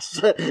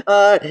pass.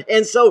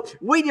 And so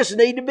we just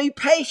need to be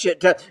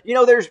patient.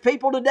 There's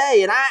people today,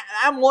 and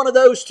I'm one of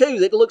those too,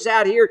 that looks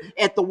out here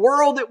at the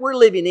world that we're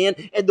living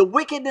in and the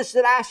wickedness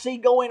that I see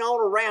going on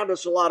around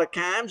us a lot of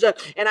times.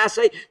 And I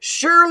say,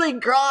 surely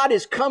God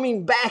is coming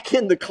back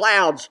in the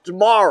clouds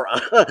tomorrow,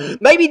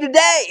 maybe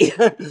today.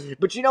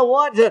 But you know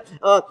what?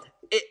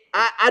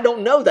 I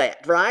don't know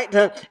that, right?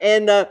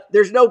 And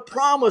there's no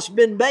promise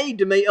been made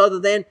to me other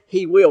than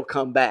he will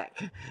come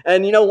back.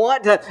 And you know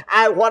what?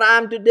 What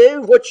I'm to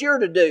do, what you're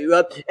to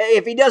do.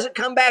 If he doesn't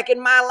come back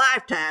in my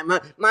lifetime,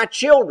 my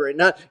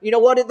children, you know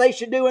what they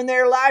should do in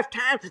their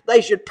lifetime?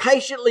 They should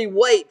patiently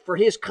wait for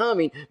his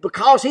coming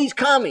because he's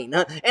coming.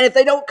 And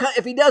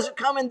if he doesn't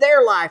come in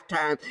their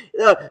lifetime,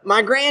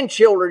 my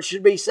grandchildren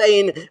should be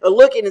saying,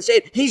 looking and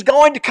saying, he's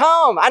going to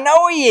come. I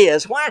know he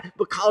is. Why?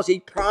 Because he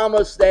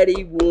promised that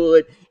he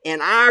would. And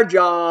our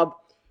job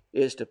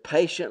is to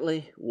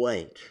patiently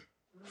wait.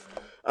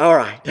 All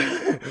right.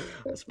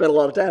 I spent a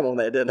lot of time on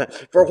that, didn't I?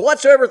 "For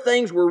whatsoever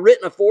things were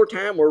written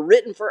aforetime were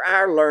written for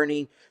our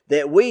learning,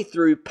 that we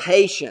through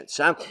patience."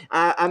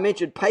 I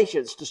mentioned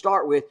patience to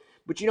start with,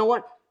 but you know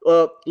what?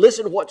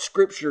 Listen to what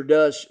Scripture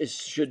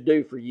should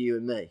do for you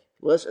and me.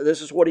 Listen,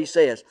 this is what he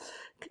says.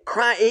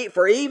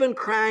 "For even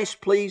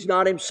Christ pleased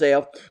not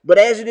himself, but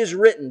as it is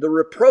written, the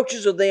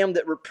reproaches of them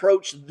that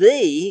reproach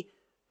thee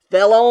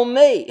fell on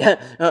me."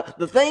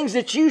 The things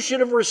that you should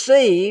have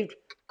received,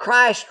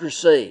 Christ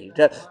received.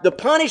 The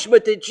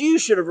punishment that you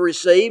should have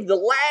received, the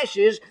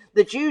lashes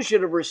that you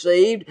should have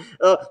received,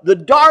 the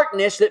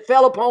darkness that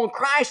fell upon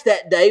Christ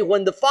that day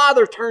when the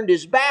Father turned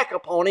His back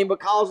upon Him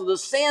because of the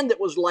sin that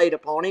was laid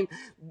upon Him,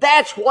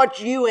 that's what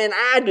you and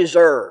I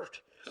deserved.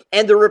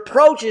 And the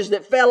reproaches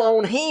that fell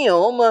on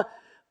Him,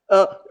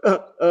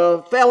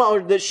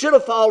 that should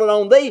have fallen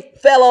on thee,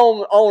 fell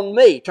on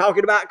me,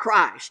 talking about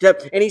Christ.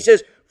 And He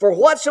says, for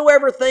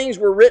whatsoever things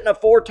were written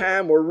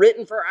aforetime were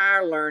written for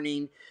our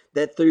learning,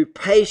 that through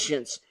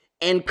patience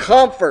and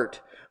comfort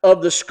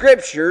of the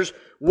Scriptures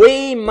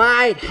we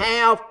might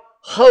have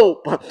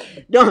hope.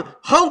 Now,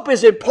 hope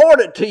is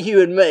important to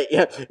you and me.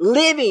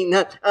 Living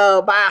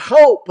by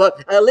hope,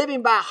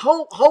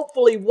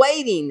 hopefully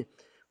waiting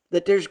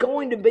that there's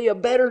going to be a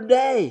better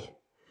day.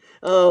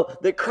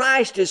 That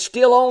Christ is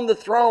still on the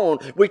throne.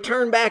 We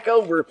turn back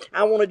over.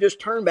 I want to just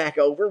turn back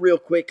over real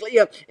quickly,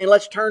 and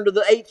let's turn to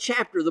the 8th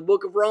chapter of the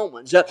book of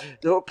Romans.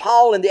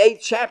 Paul in the 8th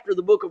chapter of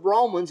the book of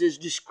Romans is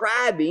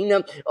describing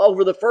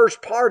over the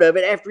first part of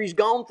it, after he's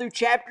gone through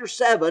chapter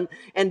 7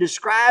 and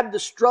described the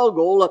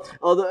struggle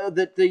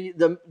that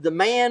the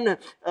man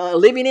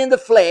living in the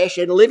flesh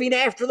and living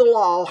after the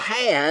law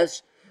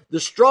has. The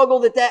struggle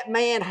that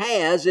man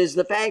has is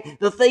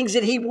the things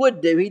that he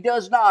would do, he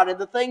does not, and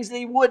the things that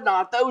he would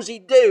not, those he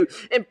do.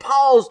 And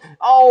Paul's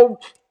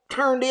all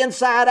turned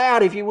inside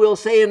out, if you will,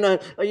 saying,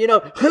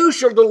 who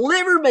shall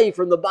deliver me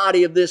from the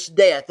body of this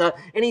death?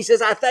 And he says,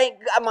 I thank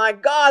my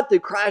God through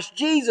Christ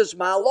Jesus,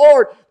 my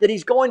Lord, that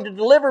He's going to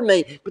deliver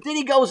me. But then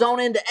he goes on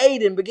into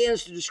 8 and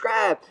begins to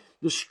describe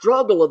the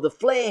struggle of the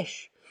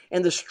flesh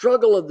and the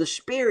struggle of the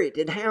Spirit,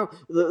 and how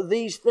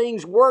these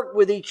things work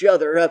with each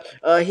other.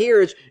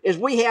 Here is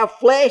we have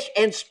flesh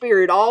and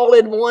spirit all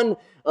in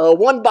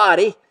one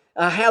body,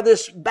 how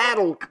this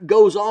battle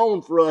goes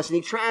on for us. And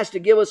he tries to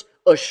give us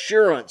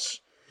assurance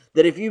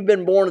that if you've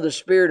been born of the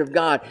Spirit of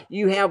God,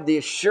 you have the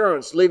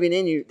assurance living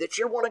in you that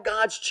you're one of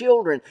God's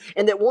children,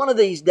 and that one of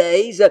these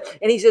days, and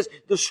he says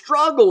the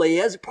struggle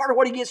is, part of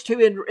what he gets to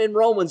in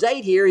Romans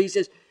 8 here, he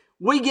says,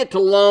 we get to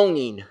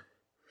longing.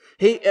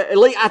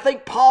 I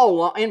think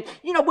Paul, and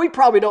we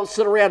probably don't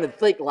sit around and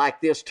think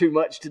like this too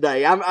much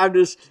today. I'm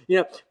just,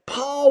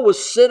 Paul was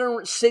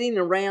sitting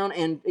around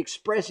and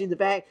expressing the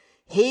fact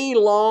he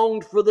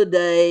longed for the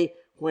day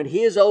when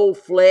his old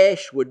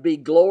flesh would be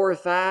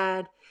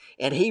glorified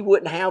and he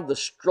wouldn't have the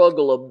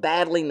struggle of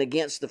battling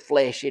against the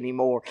flesh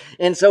anymore.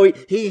 And so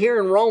he here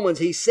in Romans,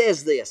 he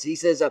says this. He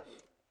says,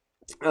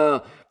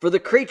 for the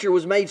creature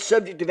was made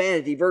subject to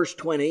vanity, verse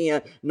 20,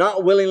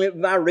 not willingly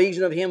by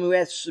reason of Him who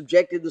hath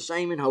subjected the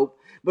same in hope,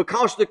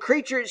 because the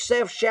creature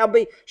itself shall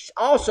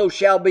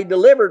be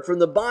delivered from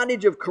the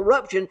bondage of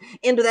corruption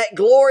into that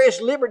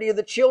glorious liberty of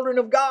the children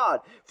of God.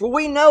 For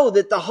we know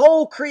that the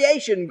whole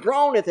creation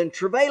groaneth and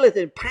travaileth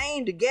in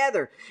pain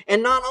together,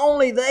 and not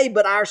only they,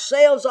 but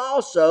ourselves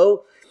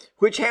also,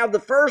 which have the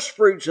first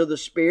fruits of the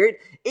Spirit,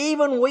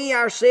 even we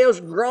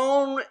ourselves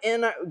groan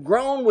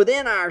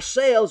within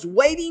ourselves,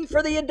 waiting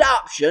for the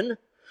adoption,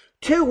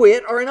 to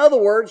wit, or in other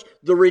words,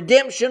 the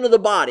redemption of the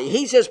body.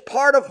 He says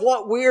part of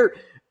what we're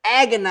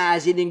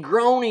agonizing and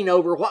groaning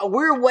over, what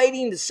we're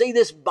waiting to see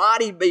this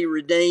body be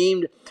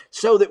redeemed,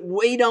 so that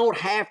we don't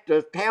have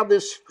to have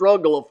this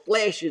struggle of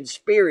flesh and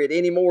spirit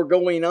anymore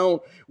going on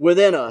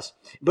within us.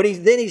 But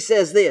then he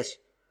says this,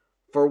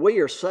 for we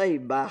are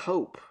saved by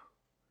hope.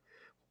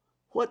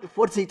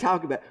 What's he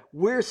talking about?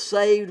 We're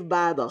saved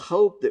by the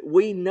hope that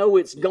we know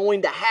it's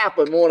going to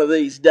happen one of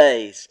these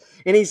days.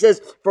 And he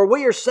says, for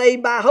we are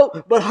saved by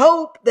hope. But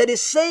hope that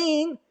is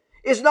seen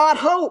is not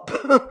hope.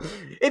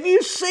 If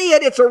you see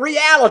it, it's a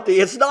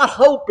reality. It's not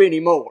hope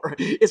anymore.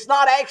 It's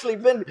not actually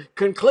been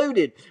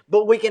concluded.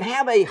 But we can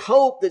have a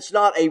hope that's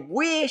not a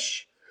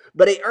wish,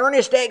 but an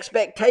earnest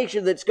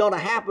expectation that's going to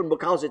happen,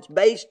 because it's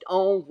based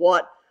on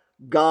what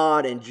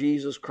God and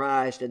Jesus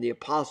Christ and the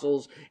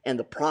apostles and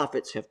the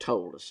prophets have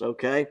told us,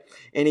 okay?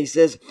 And he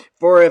says,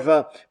 for if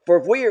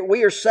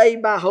we are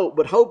saved by hope,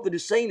 but hope that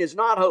is seen is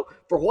not hope.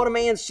 For what a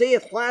man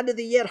seeth, why doth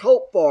he yet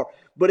hope for?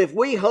 But if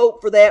we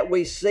hope for that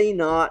we see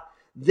not,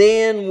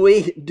 then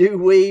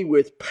we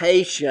with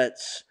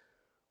patience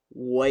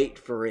wait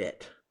for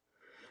it.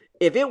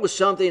 If it was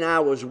something I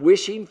was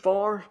wishing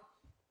for,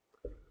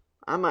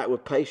 I might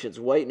with patience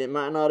wait, and it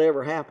might not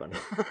ever happen.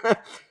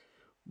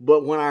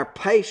 But when our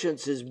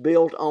patience is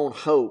built on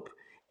hope,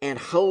 and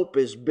hope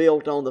is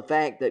built on the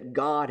fact that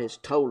God has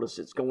told us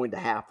it's going to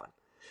happen,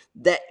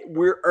 that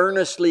we're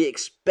earnestly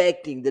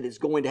expecting that it's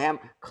going to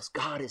happen because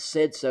God has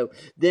said so,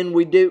 then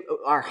we do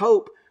our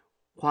hope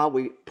while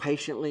we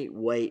patiently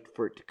wait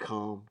for it to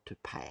come to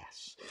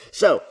pass.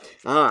 So,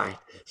 all right.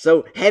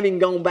 So, having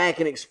gone back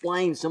and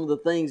explained some of the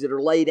things that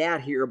are laid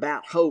out here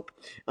about hope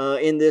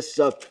in this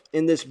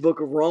book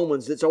of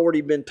Romans that's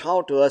already been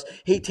taught to us,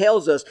 he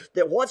tells us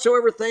that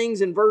whatsoever things,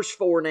 in verse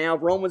 4 now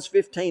of Romans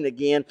 15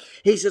 again,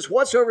 he says,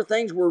 whatsoever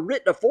things were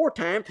written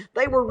aforetime,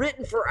 they were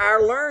written for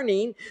our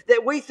learning,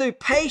 that we through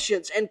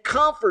patience and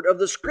comfort of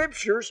the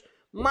Scriptures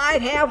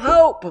might have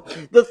hope.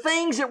 The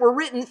things that were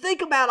written,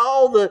 think about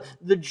all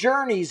the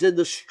journeys and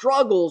the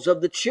struggles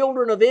of the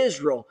children of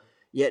Israel.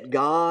 yet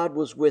God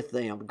was with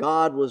them.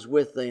 God was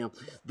with them.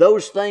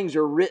 Those things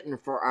are written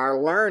for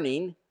our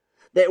learning,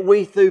 that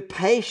we through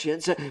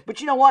patience.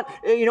 But you know what?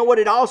 You know what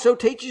it also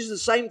teaches? The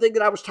same thing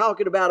that I was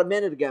talking about a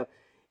minute ago.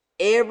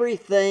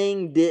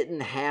 Everything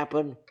didn't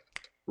happen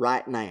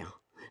right now.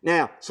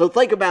 Now, so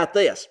think about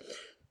this.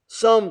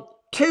 Some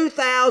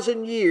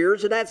 2,000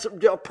 years, and that's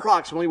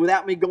approximately,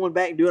 without me going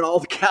back and doing all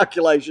the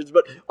calculations,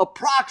 but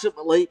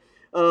approximately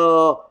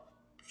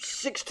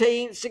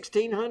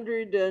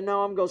 1600,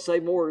 no, I'm going to say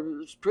more,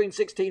 between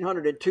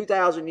 1600 and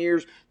 2,000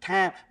 years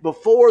time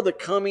before the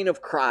coming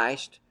of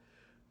Christ,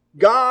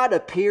 God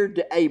appeared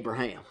to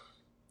Abraham.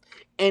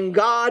 And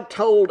God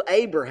told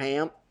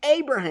Abraham,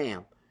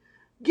 Abraham,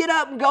 get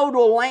up and go to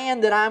a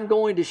land that I'm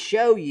going to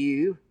show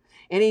you.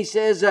 And he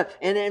says, and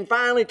then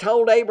finally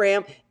told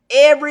Abraham,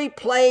 every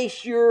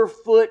place your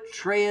foot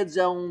treads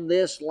on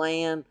this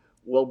land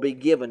will be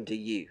given to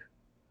you.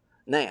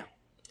 Now,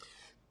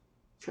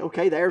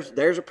 okay,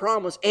 there's a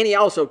promise. And he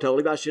also told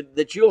him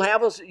that you'll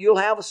have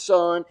a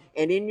son,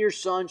 and in your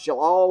son shall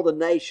all the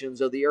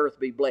nations of the earth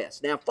be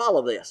blessed. Now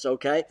follow this,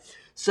 okay?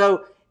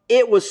 So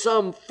it was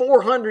some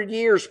 400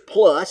 years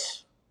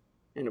plus,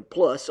 and a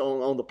plus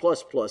on the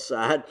plus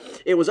side.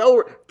 It was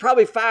over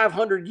probably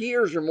 500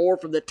 years or more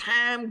from the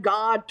time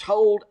God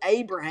told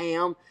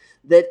Abraham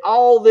that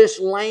all this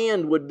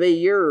land would be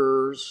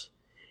yours.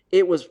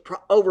 It was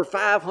over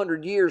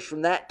 500 years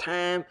from that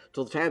time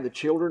till the time the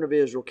children of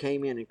Israel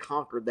came in and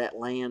conquered that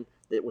land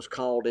that was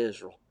called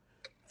Israel.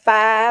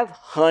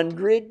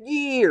 500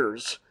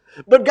 years.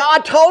 But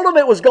God told them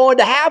it was going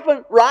to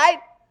happen, right?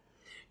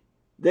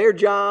 Their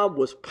job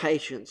was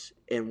patience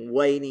and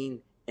waiting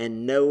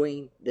and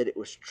knowing that it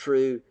was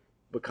true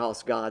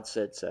because God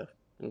said so.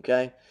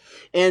 Okay?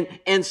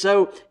 And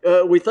so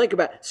we think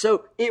about it.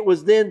 So it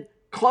was then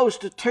close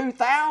to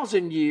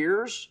 2,000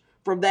 years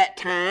from that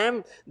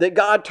time that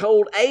God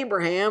told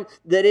Abraham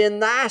that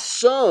in thy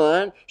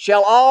son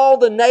shall all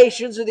the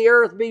nations of the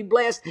earth be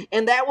blessed.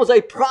 And that was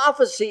a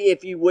prophecy,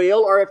 if you will,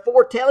 or a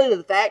foretelling of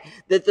the fact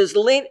that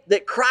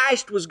that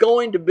Christ was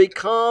going to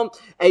become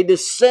a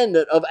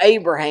descendant of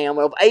Abraham,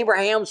 of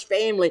Abraham's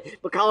family,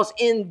 because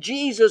in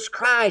Jesus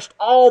Christ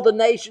all the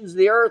nations of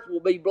the earth will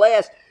be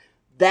blessed.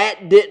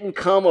 That didn't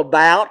come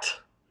about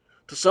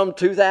to some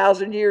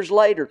 2,000 years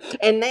later.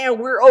 And now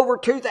we're over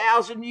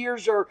 2,000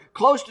 years or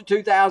close to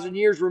 2,000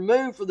 years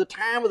removed from the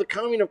time of the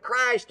coming of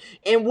Christ,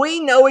 and we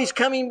know He's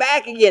coming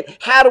back again.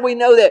 How do we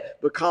know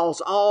that? Because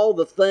all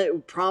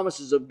the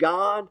promises of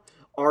God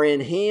are in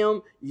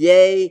Him,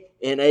 yea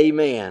and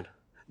amen.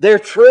 They're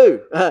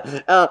true.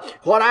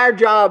 What our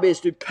job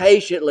is to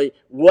patiently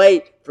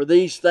wait for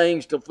these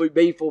things to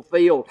be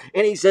fulfilled.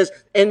 And He says,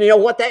 and you know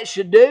what that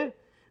should do?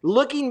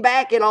 Looking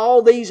back at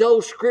all these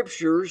old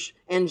scriptures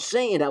and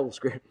seeing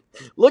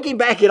looking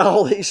back at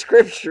all these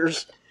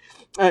scriptures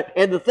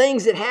and the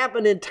things that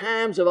happened in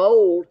times of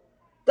old,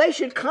 they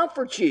should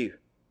comfort you.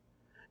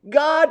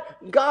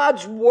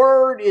 God's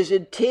word is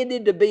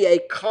intended to be a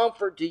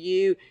comfort to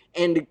you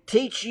and to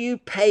teach you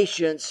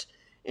patience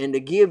and to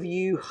give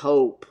you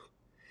hope.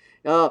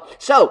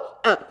 So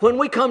when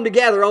we come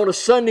together on a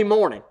Sunday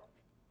morning,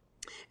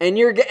 and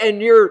you're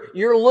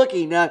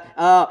looking.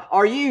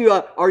 Are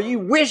you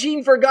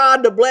wishing for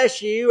God to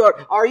bless you,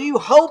 or are you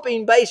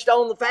hoping based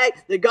on the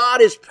fact that God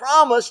has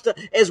promised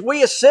as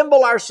we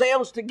assemble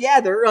ourselves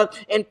together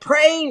and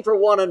praying for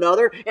one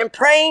another and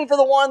praying for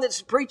the one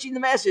that's preaching the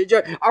message?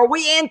 Are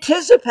we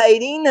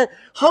anticipating,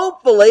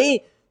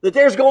 hopefully, that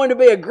there's going to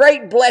be a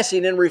great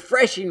blessing and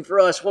refreshing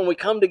for us when we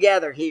come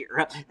together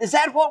here? Is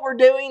that what we're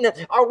doing?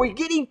 Are we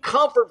getting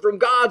comfort from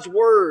God's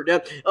Word?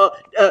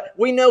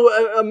 We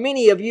know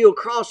many of you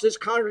across this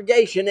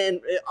congregation, and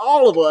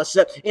all of us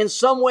in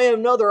some way or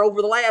another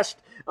over the last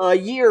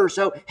year or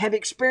so have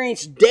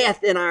experienced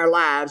death in our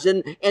lives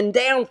and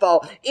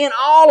downfall. In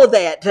all of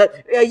that,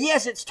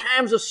 yes, it's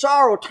times of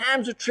sorrow,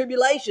 times of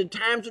tribulation,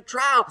 times of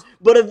trial,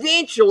 but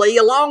eventually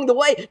along the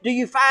way, do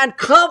you find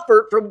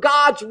comfort from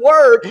God's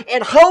Word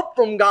and hope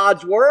from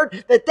God's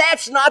Word that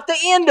that's not the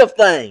end of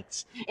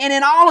things? And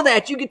in all of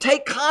that, you can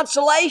take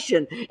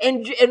consolation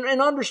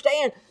and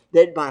understand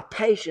that by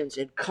patience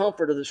and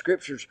comfort of the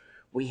Scriptures,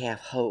 we have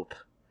hope.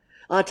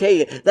 I tell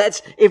you,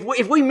 that's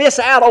if we miss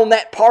out on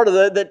that part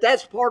of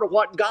that's part of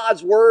what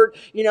God's Word.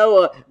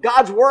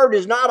 God's Word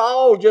is not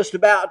all just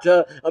about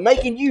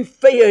making you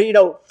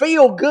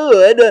feel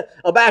good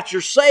about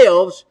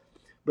yourselves,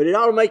 but it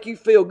ought to make you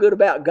feel good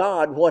about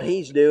God and what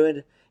He's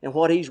doing and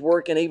what He's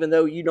working, even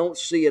though you don't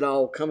see it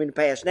all coming to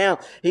pass. Now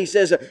He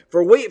says,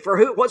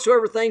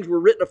 whatsoever things were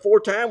written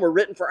aforetime were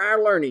written for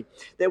our learning,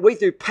 that we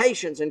through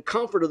patience and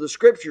comfort of the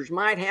Scriptures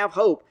might have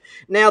hope.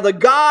 Now the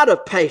God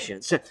of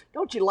patience,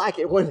 don't you like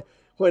it when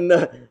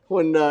a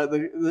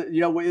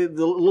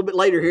little bit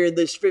later here in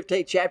this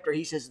 15th chapter,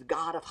 He says the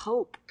God of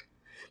hope.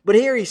 But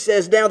here He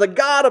says, now the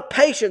God of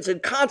patience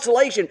and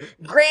consolation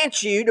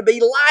grants you to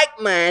be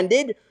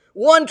like-minded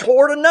one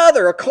toward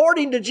another,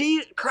 according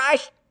to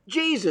Christ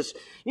Jesus.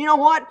 You know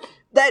what?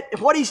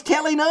 What He's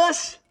telling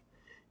us?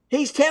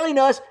 He's telling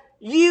us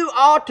you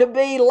ought to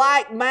be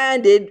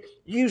like-minded,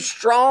 you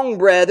strong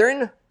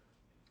brethren,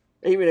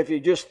 even if you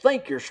just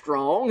think you're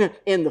strong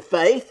in the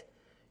faith,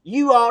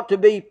 you ought to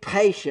be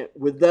patient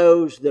with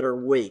those that are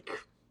weak.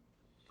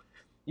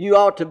 You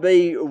ought to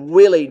be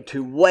willing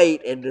to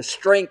wait and to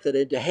strengthen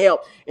and to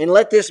help. And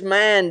let this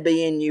mind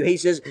be in you. He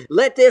says,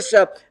 let this,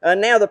 now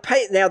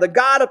the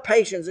God of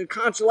patience and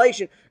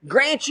consolation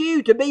grant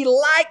you to be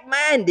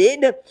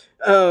like-minded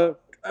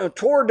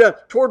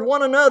toward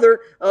one another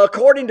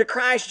according to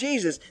Christ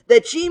Jesus,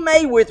 that ye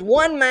may with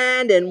one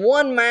mind and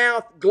one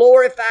mouth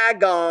glorify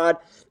God,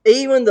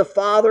 even the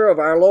Father of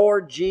our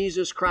Lord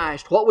Jesus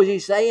Christ. What was he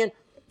saying?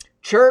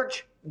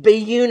 Church, be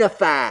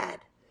unified.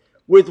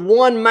 With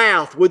one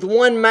mouth, with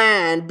one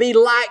mind, be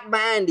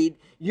like-minded.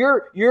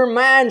 Your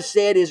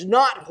mindset is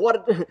not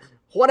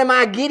what am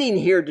I getting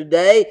here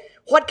today?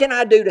 What can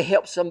I do to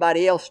help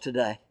somebody else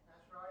today?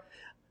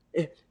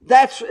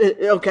 That's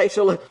okay.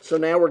 So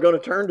now we're going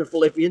to turn to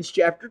Philippians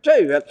chapter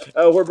 2,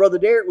 where Brother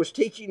Derek was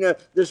teaching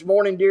this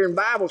morning during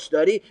Bible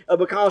study,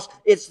 because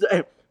it's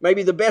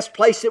maybe the best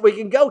place that we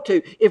can go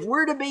to. If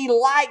we're to be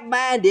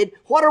like-minded,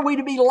 what are we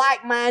to be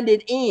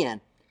like-minded in?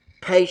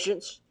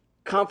 Patience,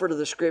 comfort of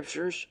the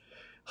Scriptures,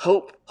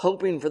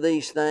 hoping for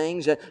these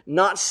things,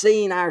 not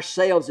seeing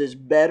ourselves as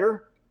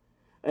better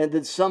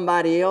than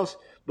somebody else,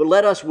 but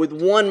let us with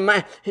one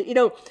mind. You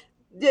know,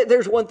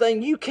 there's one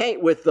thing you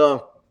can't with.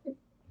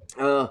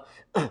 Well,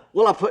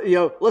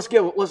 let's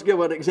give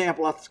an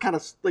example. I was kind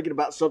of thinking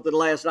about something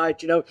last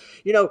night.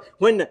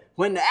 When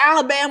the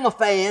Alabama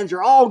fans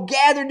are all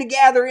gathered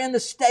together in the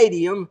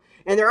stadium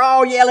and they're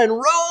all yelling,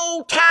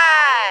 "Roll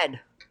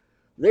Tide!"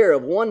 They're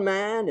of one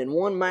mind and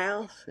one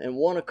mouth and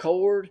one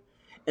accord.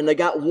 And they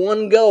got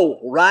one goal,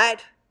 right?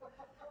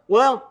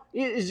 Well,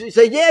 you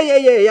say,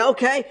 yeah,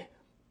 okay.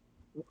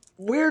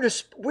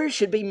 We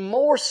should be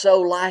more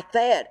so like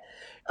that.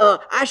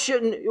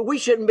 We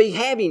shouldn't be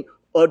having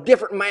a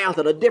different mouth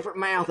and a different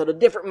mouth and a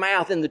different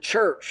mouth in the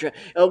church.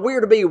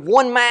 We're to be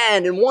one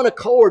mind and one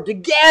accord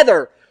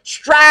together,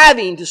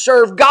 striving to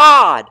serve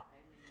God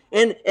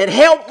and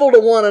helpful to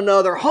one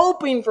another,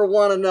 hoping for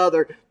one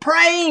another,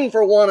 praying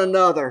for one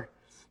another.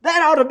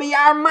 That ought to be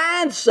our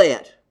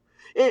mindset.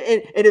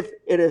 And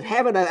if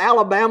having an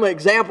Alabama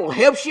example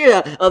helps you,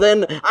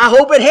 then I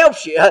hope it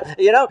helps you.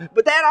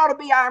 But that ought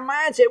to be our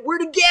mindset. We're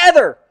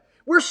together.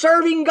 We're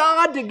serving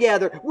God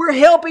together. We're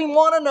helping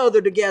one another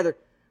together.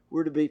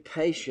 We're to be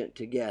patient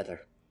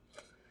together.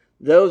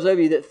 Those of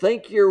you that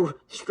think you're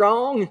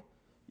strong,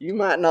 you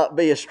might not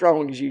be as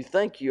strong as you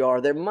think you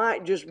are. There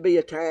might just be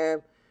a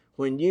time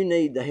when you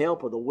need the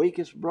help of the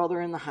weakest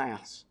brother in the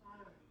house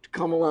to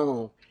come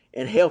along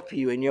and help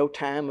you in your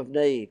time of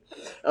need.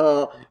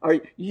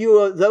 Are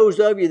you those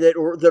of you that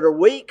are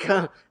weak?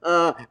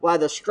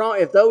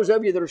 If those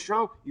of you that are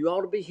strong, you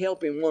ought to be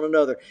helping one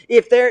another.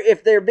 If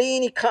there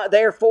be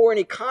therefore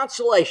any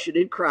consolation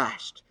in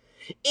Christ,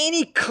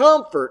 any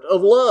comfort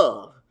of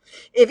love,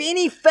 if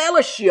any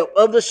fellowship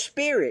of the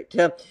Spirit,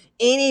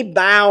 any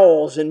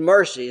bowels and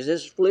mercies,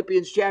 this is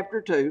Philippians chapter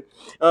 2,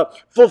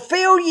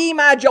 fulfill ye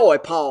my joy,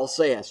 Paul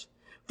says.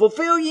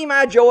 Fulfill ye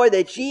my joy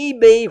that ye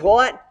be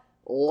what?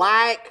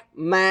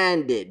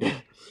 Like-minded.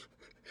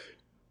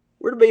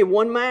 We're to be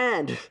one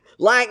mind,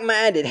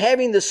 like-minded,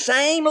 having the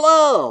same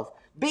love,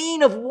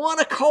 being of one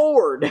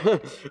accord,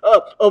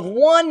 of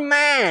one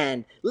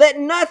mind. Let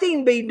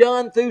nothing be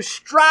done through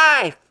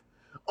strife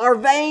or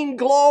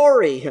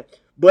vainglory,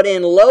 but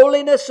in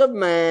lowliness of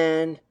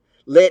mind,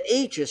 let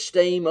each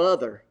esteem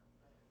other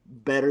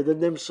better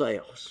than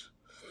themselves.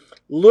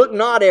 Look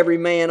not every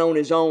man on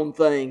his own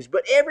things,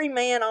 but every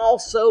man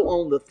also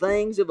on the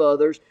things of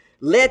others.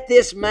 Let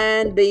this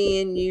mind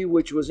be in you,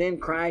 which was in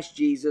Christ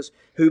Jesus,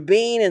 who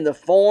being in the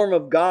form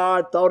of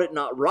God, thought it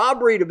not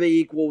robbery to be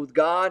equal with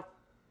God,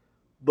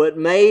 but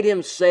made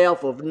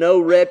himself of no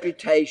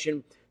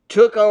reputation,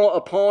 took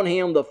upon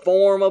him the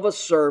form of a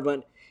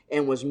servant,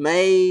 and was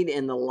made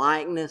in the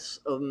likeness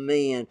of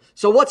men.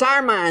 So what's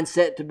our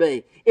mindset to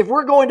be? If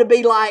we're going to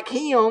be like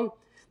him,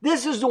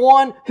 this is the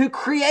one who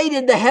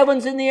created the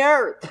heavens and the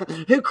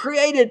earth, who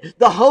created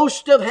the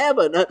host of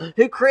heaven,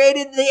 who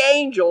created the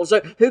angels,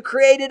 who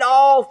created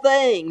all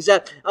things.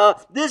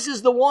 This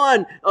is the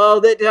one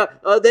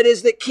that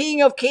is the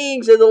King of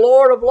kings and the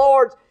Lord of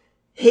lords.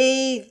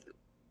 He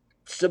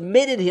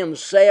submitted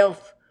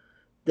himself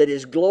that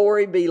his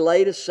glory be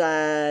laid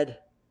aside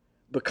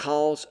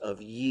because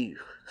of you.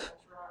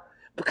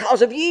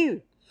 Because of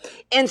you.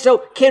 And so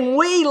can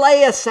we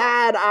lay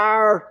aside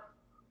our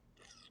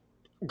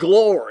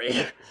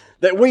glory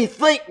that we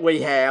think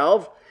we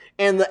have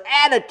and the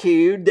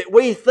attitude that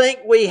we think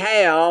we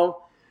have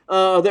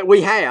a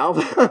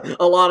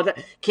lot of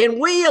times? Can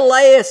we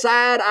lay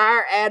aside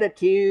our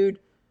attitude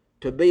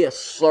to be a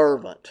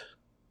servant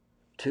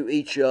to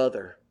each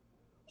other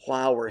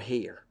while we're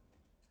here?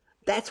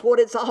 That's what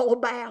it's all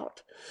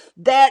about.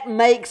 That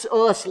makes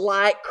us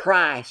like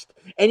Christ.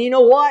 And you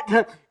know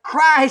what?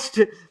 Christ,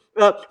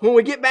 when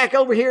we get back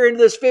over here into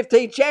this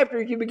 15th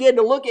chapter, you begin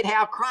to look at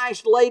how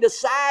Christ laid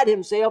aside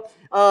himself,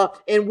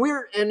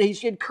 and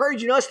he's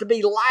encouraging us to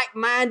be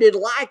like-minded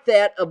like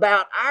that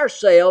about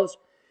ourselves.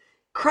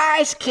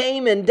 Christ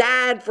came and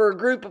died for a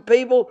group of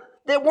people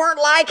that weren't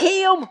like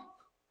him.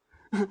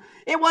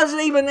 It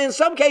wasn't even, in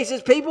some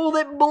cases, people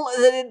that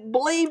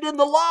believed in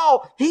the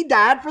law. He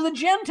died for the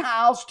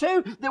Gentiles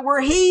too, that were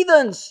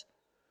heathens.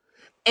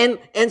 And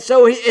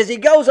so as he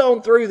goes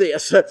on through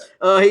this,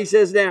 he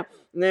says,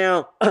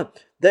 now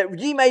that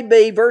ye may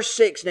be, verse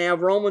 6 now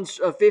of Romans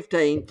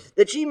 15,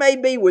 that ye may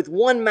be with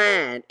one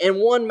mind and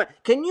one mind.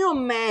 Can you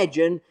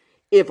imagine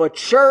if a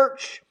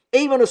church,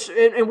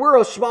 and we're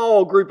a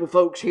small group of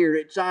folks here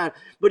at Zion,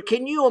 but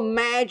can you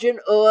imagine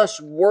us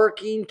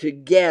working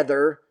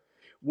together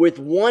with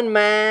one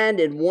mind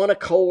and one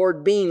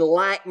accord, being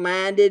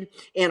like-minded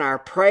in our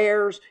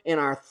prayers, in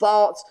our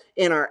thoughts,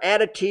 in our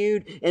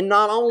attitude, and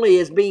not only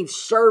as being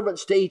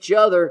servants to each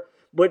other,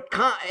 but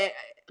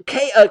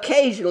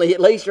occasionally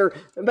at least, or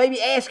maybe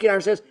asking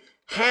ourselves,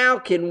 how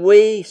can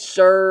we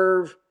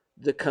serve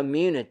the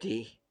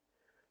community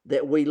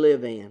that we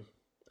live in?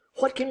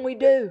 What can we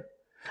do?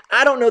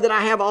 I don't know that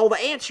I have all the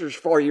answers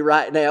for you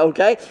right now,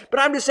 okay? But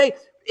I'm just saying,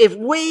 if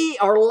we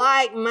are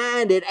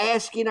like-minded,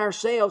 asking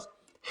ourselves,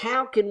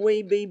 how can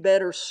we be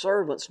better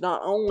servants,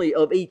 not only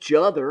of each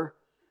other,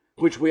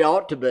 which we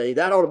ought to be?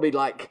 That ought to be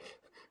like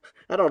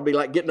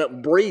getting up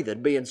and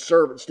breathing, being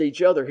servants to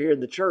each other here in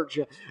the church.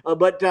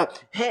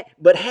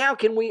 But how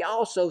can we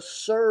also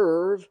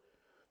serve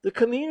the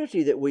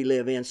community that we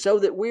live in, so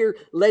that we're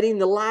letting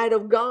the light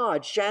of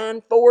God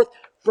shine forth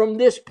from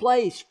this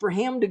place for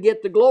Him to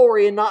get the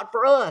glory and not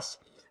for us?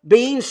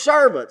 Being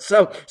servants.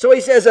 So he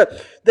says,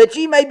 that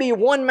ye may be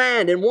one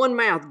mind and one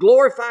mouth,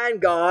 glorifying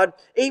God,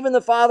 even the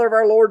Father of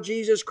our Lord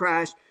Jesus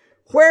Christ.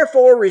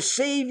 Wherefore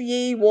receive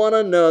ye one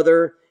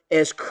another,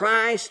 as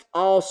Christ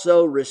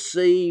also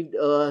received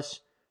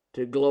us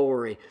to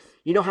glory.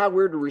 You know how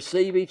we're to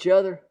receive each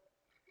other?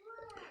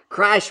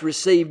 Christ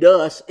received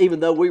us, even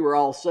though we were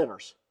all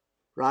sinners,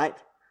 right?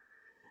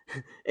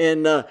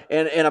 And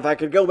if I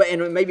could go back,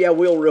 and maybe I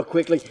will real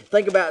quickly,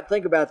 think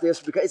about this,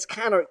 because it's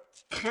kind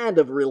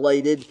of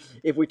related.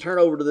 If we turn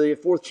over to the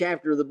 4th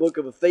chapter of the book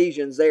of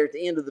Ephesians, there at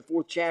the end of the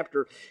 4th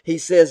chapter, he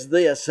says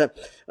this,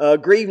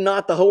 grieve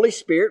not the Holy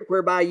Spirit,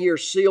 whereby ye are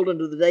sealed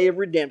unto the day of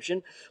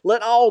redemption.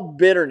 Let all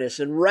bitterness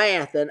and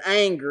wrath and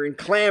anger and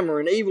clamor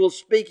and evil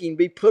speaking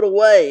be put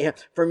away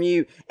from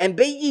you, and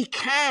be ye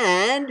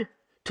kind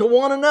to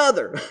one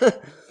another,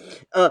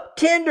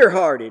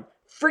 tenderhearted,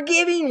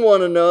 forgiving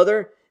one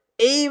another,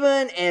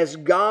 even as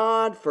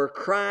God for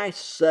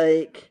Christ's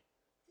sake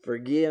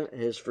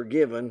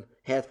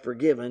hath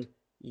forgiven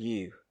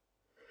you.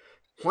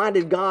 Why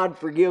did God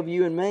forgive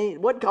you and me?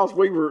 It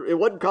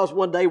wasn't because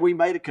one day we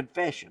made a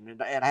confession and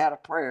had a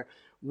prayer.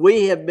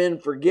 We have been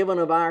forgiven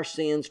of our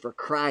sins for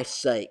Christ's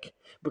sake,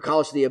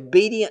 because the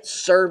obedient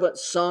servant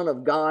Son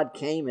of God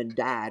came and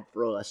died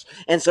for us.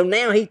 And so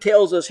now he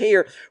tells us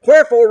here,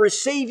 wherefore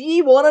receive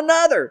ye one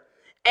another,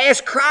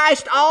 as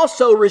Christ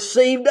also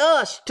received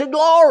us to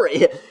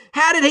glory.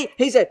 How did he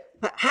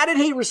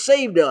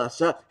receive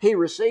us? He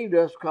received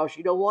us because,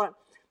 you know what?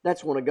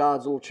 That's one of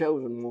God's little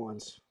chosen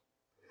ones.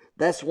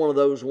 That's one of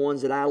those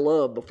ones that I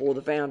love before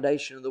the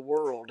foundation of the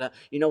world.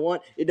 You know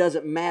what? It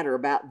doesn't matter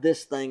about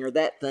this thing or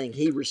that thing.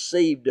 He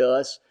received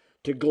us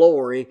to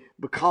glory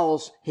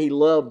because He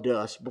loved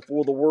us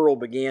before the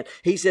world began.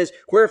 He says,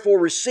 wherefore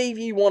receive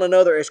ye one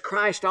another, as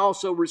Christ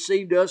also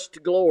received us to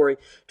glory,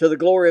 to the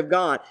glory of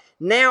God.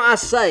 Now I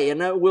say,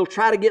 and we'll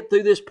try to get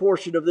through this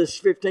portion of this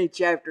 15th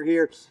chapter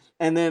here,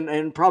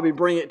 and probably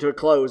bring it to a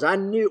close. I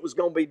knew it was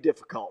going to be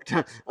difficult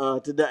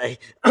today.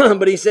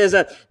 But he says,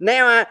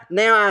 now I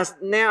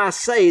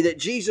say that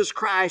Jesus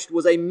Christ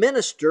was a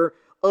minister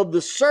of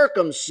the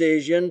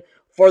circumcision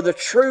for the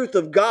truth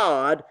of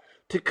God,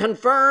 to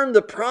confirm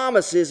the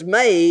promises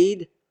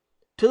made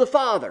to the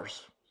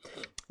fathers.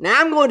 Now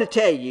I'm going to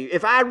tell you,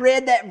 if I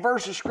read that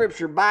verse of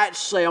Scripture by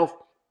itself,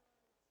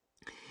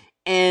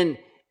 and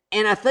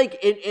I think,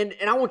 and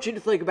I want you to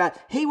think about,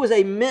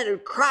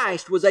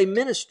 Christ was a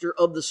minister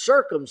of the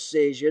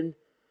circumcision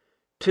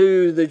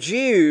to the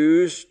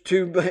Jews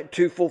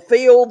to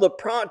fulfill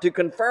to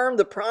confirm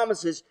the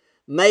promises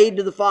made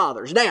to the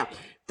fathers. Now,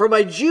 from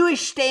a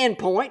Jewish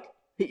standpoint,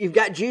 you've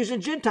got Jews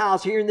and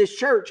Gentiles here in this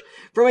church.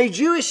 From a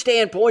Jewish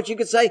standpoint, you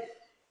could say,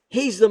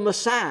 He's the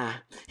Messiah.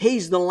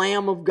 He's the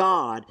Lamb of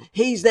God.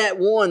 He's that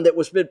one that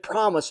was been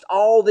promised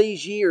all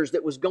these years,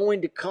 that was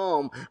going to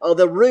come.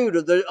 The root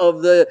of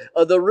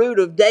the root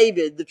of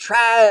David, the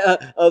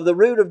tribe of the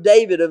root of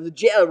David, of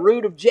the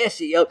root of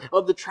Jesse,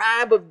 of the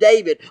tribe of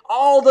David.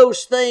 All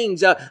those things.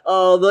 The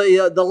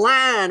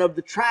line of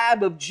the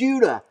tribe of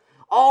Judah.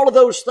 All of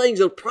those things,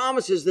 those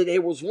promises that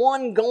there was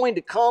one going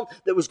to come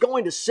that was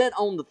going to sit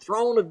on the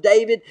throne of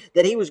David,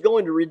 that He was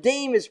going to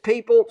redeem His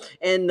people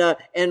and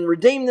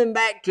redeem them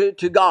back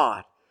to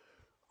God.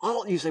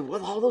 You say,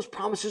 well, all those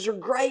promises are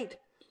great.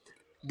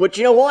 But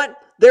you know what?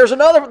 There's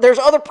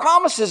other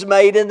promises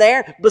made in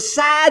there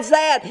besides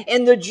that.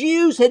 And the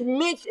Jews had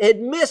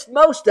missed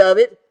most of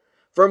it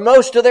for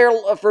most of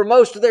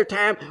their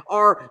time,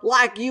 or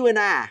like you and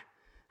I.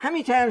 How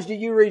many times do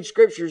you read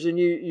Scriptures and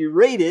you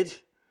read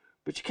it,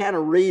 but you kind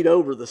of read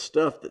over the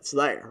stuff that's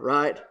there,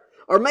 right?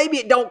 Or maybe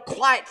it don't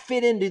quite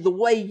fit into the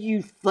way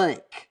you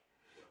think.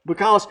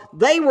 Because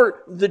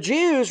the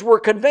Jews were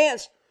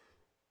convinced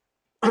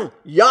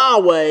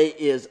Yahweh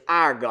is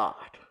our God.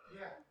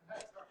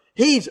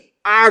 He's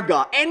our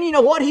God. And you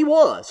know what? He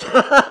was.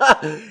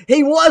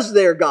 He was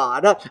their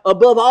God.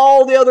 Above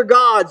all the other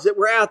gods that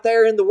were out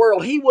there in the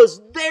world, He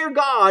was their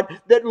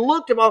God that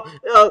looked at them.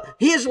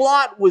 His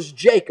lot was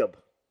Jacob.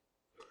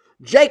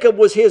 Jacob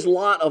was his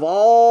lot of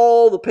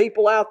all the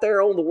people out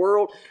there on the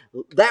world.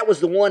 That was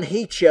the one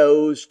He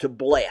chose to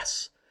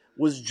bless.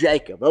 Was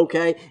Jacob,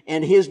 okay,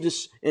 and his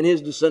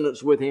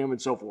descendants with him,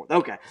 and so forth,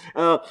 okay.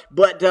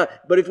 But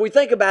if we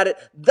think about it,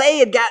 they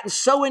had gotten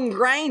so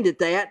ingrained at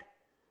that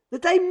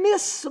they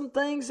missed some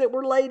things that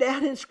were laid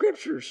out in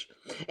Scriptures.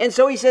 And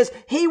so he says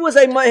he was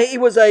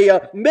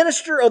a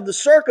minister of the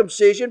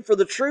circumcision for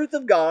the truth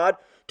of God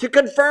to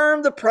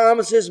confirm the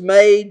promises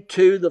made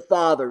to the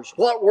fathers.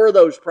 What were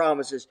those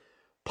promises?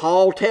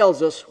 Paul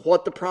tells us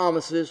what the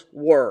promises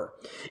were.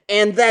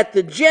 And that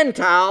the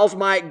Gentiles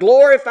might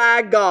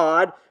glorify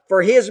God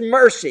for His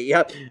mercy.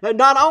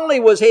 Not only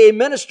was he a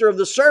minister of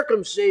the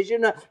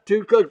circumcision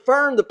to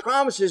confirm the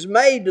promises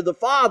made to the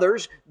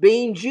fathers,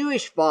 being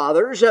Jewish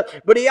fathers,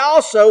 but he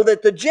also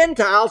that the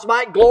Gentiles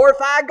might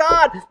glorify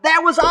God.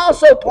 That was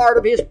also part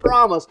of his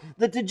promise,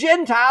 that the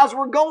Gentiles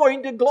were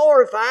going to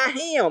glorify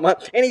Him.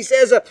 And he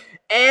says,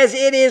 as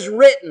it is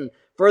written,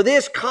 for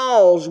this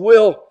cause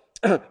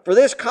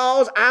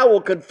I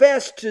will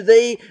confess to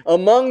thee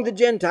among the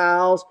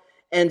Gentiles,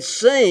 and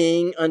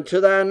sing unto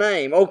thy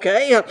name.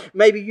 Okay,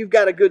 maybe you've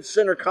got a good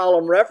center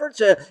column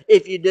reference.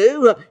 If you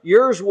do,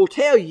 yours will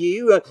tell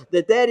you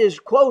that is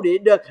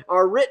quoted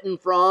or written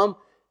from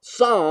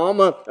Psalm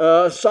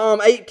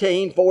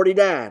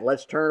 18:49.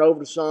 Let's turn over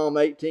to Psalm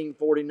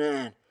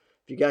 18:49. If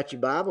you got your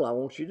Bible, I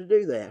want you to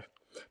do that.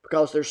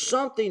 Because there's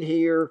something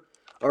here,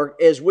 or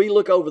as we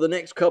look over the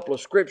next couple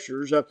of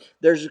scriptures,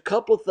 there's a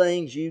couple of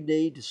things you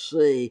need to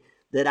see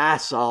that I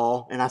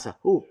saw, and I said,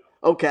 ooh,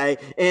 okay,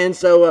 and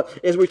so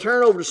as we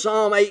turn over to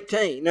Psalm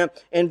 18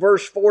 and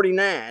verse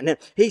 49,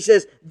 he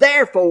says,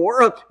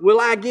 therefore will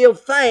I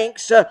give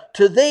thanks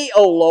to thee,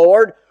 O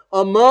Lord,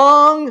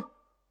 among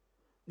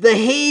the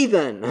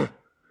heathen.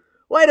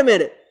 Wait a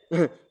minute.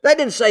 That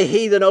didn't say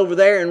heathen over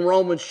there in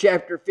Romans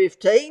chapter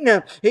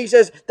 15. He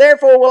says,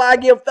 therefore will I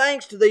give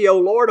thanks to thee, O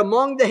Lord,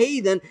 among the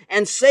heathen,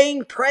 and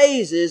sing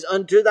praises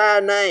unto thy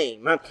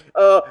name.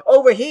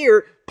 Over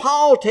here,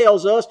 Paul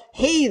tells us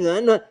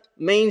heathen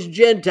means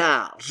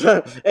Gentiles.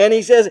 And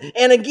he says,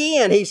 and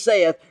again he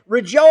saith,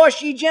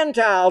 rejoice ye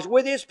Gentiles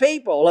with His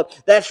people.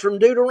 That's from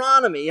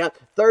Deuteronomy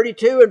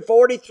 32 and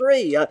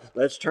 43.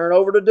 Let's turn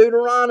over to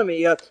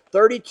Deuteronomy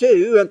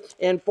 32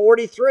 and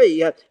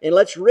 43. And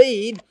let's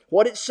read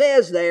what it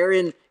says there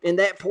in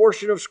that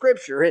portion of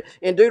Scripture.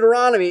 In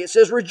Deuteronomy it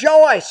says,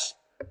 rejoice,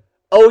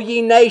 O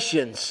ye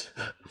nations,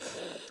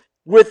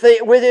 with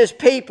His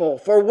people,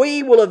 for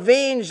we will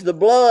avenge the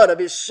blood of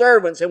His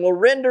servants, and will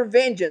render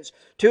vengeance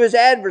to His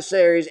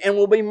adversaries, and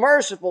will be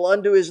merciful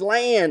unto His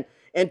land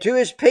and to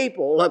His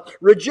people.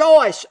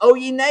 Rejoice, O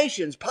ye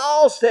nations.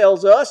 Paul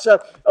tells us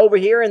over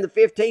here in the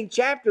 15th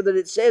chapter that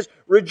it says,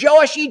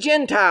 rejoice ye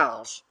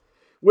Gentiles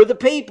with the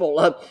people.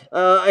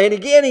 And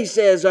again he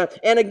says,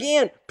 and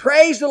again,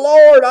 praise the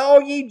Lord,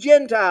 all ye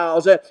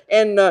Gentiles,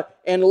 and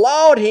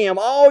laud Him,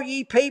 all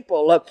ye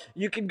people.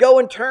 You can go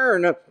and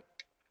turn.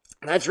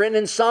 That's written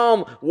in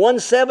Psalm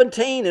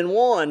 117 and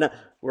 1.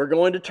 We're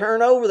going to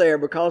turn over there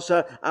because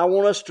I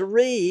want us to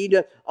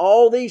read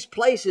all these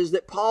places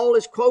that Paul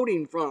is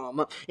quoting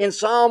from. In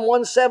Psalm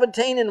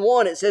 117 and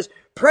 1 it says,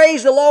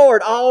 praise the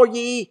Lord, all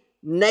ye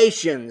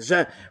nations.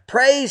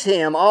 Praise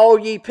Him, all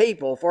ye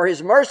people, for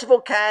His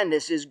merciful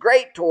kindness is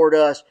great toward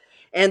us,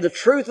 and the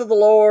truth of the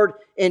Lord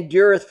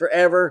endureth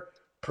forever.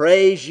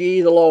 Praise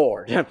ye the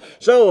Lord.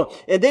 So,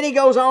 and then he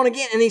goes on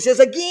again, and he says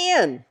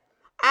again,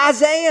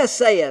 Isaiah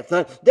saith,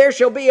 there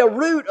shall be a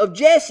root of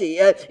Jesse,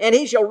 and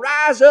he shall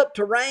rise up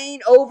to reign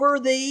over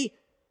the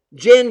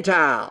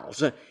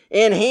Gentiles.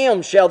 In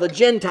him shall the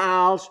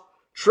Gentiles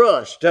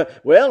trust.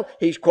 Well,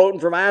 he's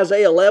quoting from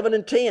Isaiah 11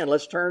 and 10.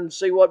 Let's turn and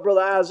see what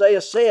Brother Isaiah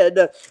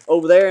said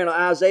over there in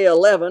Isaiah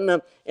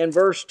 11 and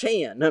verse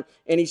 10.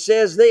 And he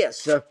says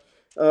this,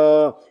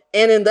 and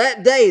in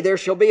that day there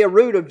shall be a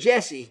root of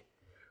Jesse,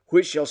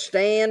 which shall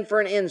stand for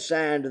an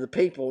ensign to the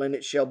people, and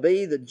it shall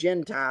be the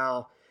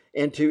Gentile,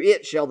 and to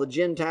it shall the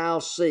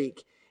Gentiles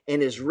seek,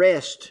 and his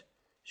rest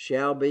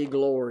shall be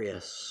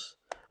glorious.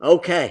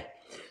 Okay,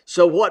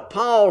 so what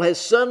Paul has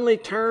suddenly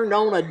turned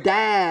on a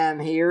dime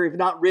here, if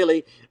not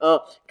really,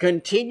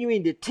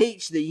 continuing to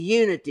teach the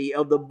unity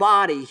of the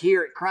body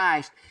here at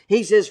Christ.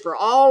 He says, for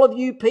all of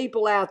you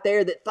people out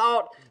there that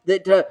thought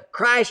that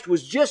Christ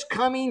was just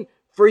coming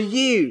for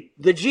you,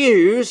 the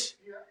Jews,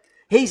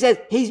 he says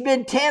he's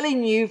been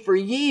telling you for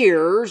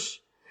years,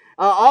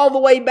 all the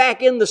way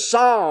back in the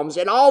Psalms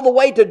and all the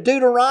way to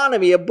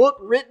Deuteronomy, a book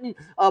written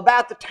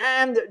about the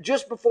time that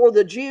just before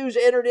the Jews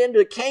entered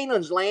into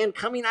Canaan's land,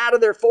 coming out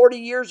of their 40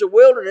 years of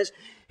wilderness.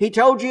 He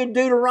told you in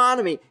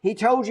Deuteronomy. He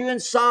told you in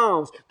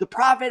Psalms. The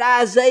prophet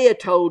Isaiah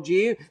told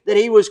you that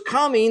He was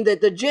coming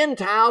that the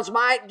Gentiles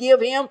might give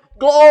Him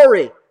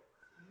glory.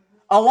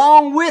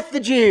 along with the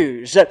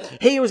Jews.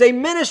 He was a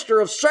minister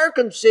of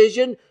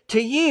circumcision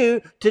to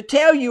you to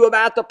tell you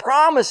about the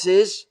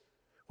promises,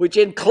 which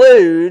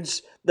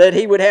includes that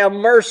he would have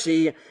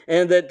mercy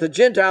and that the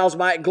Gentiles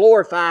might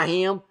glorify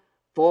him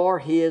for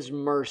his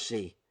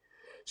mercy.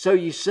 So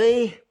you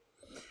see,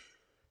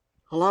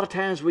 a lot of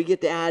times we get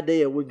the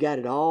idea we've got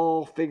it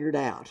all figured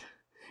out.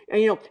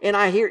 And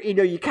I hear,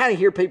 you kind of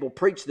hear people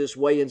preach this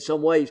way in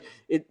some ways.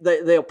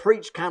 They'll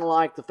preach kind of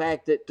like the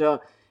fact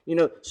that,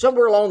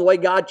 somewhere along the way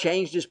God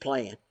changed his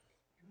plan.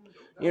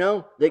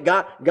 That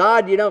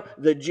God,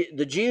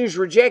 the Jews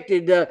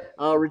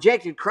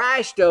rejected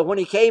Christ when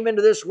he came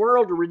into this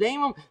world to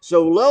redeem them.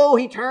 So lo,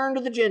 he turned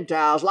to the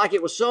Gentiles like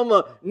it was some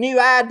new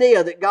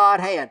idea that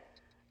God had.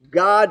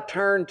 God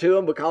turned to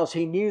them because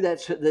he knew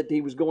that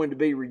he was going to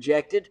be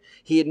rejected.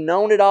 He had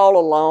known it all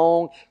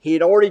along. He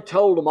had already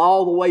told them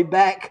all the way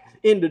back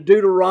into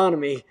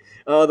Deuteronomy,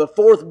 the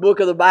fourth book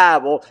of the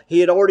Bible. He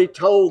had already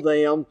told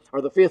them,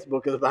 or the fifth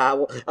book of the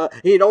Bible,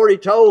 he had already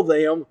told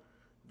them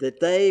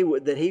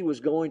that he was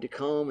going to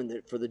come and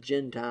that for the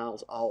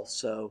Gentiles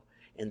also,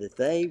 and that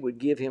they would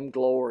give him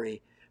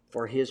glory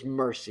for his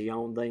mercy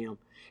on them.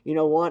 You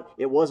know what?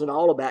 It wasn't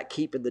all about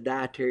keeping the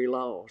dietary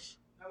laws.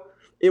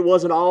 It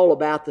wasn't all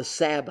about the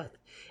Sabbath.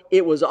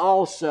 It was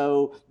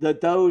also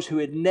that those who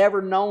had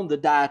never known the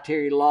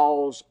dietary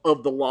laws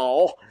of the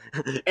law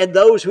and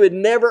those who had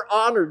never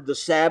honored the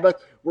Sabbath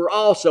were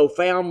also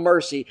found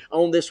mercy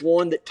on this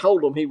one that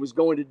told them he was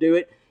going to do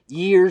it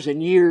years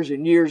and years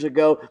and years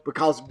ago,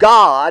 because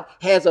God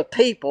has a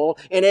people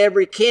in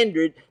every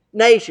kindred,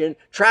 nation,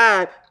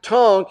 tribe,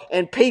 tongue,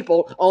 and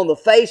people on the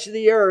face of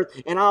the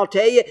earth. And I'll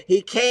tell you,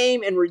 he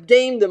came and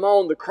redeemed them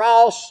on the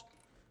cross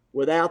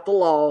without the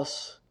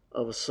loss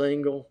of a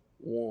single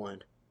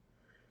one.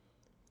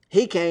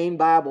 He came,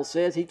 Bible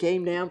says, he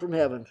came down from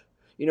heaven.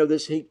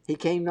 He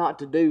came not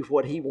to do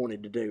what he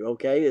wanted to do,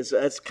 okay?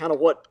 That's kind of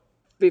what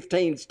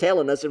 15 is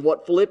telling us and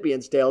what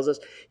Philippians tells us.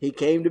 He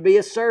came to be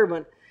a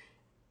servant.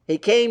 He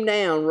came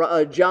down,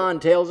 John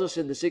tells us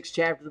in the 6th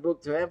chapter of the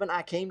book of heaven,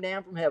 I came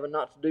down from heaven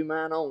not to do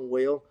mine own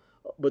will,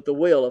 but the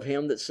will of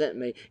him that sent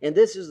me. And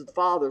this is the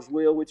Father's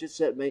will which hath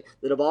sent me,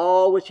 that of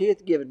all which he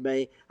hath given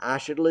me, I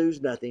should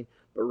lose nothing,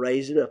 but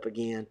raise it up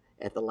again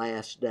at the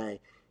last day.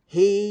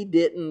 He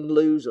didn't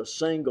lose a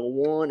single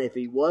one. If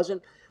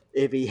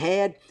he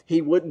had,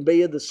 he wouldn't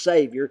be the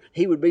Savior.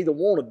 He would be the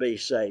wannabe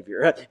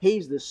Savior.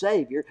 He's the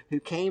Savior who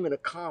came and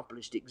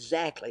accomplished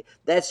exactly.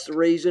 That's the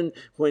reason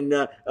when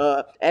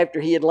after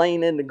he had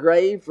lain in the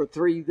grave for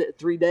 3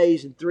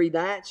 days and 3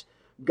 nights,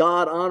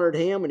 God honored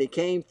him and he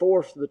came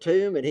forth from the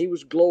tomb and he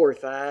was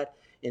glorified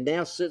and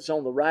now sits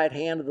on the right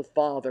hand of the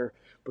Father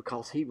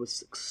because he was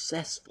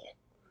successful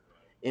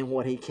in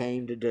what he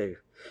came to do.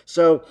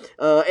 So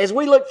as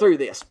we look through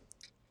this,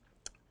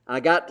 I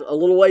got a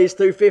little ways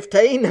through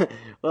 15.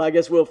 Well, I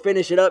guess we'll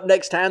finish it up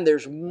next time.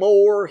 There's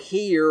more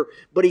here,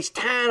 but he's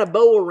tying a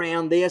bow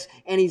around this,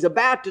 and he's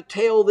about to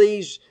tell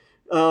these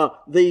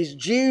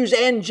Jews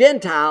and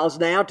Gentiles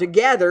now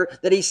together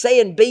that he's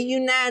saying, be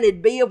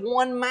united, be of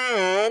one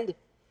mind.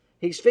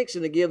 He's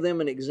fixing to give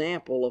them an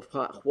example of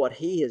what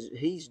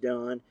he's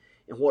done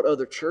and what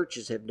other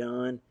churches have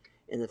done,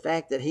 and the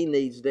fact that he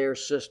needs their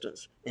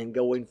assistance in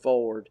going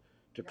forward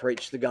to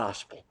preach the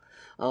gospel.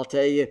 I'll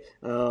tell you,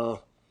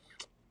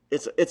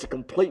 it's a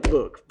complete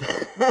book.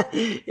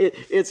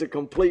 It's a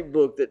complete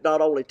book that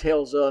not only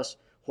tells us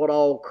what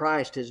all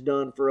Christ has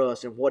done for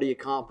us and what he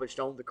accomplished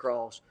on the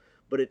cross,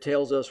 but it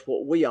tells us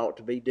what we ought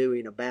to be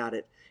doing about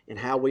it and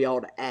how we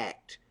ought to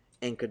act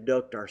and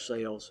conduct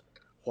ourselves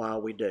while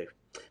we do.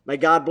 May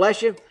God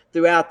bless you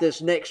throughout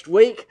this next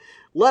week.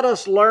 Let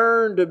us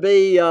learn to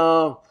be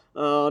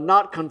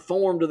not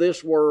conformed to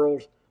this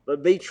world,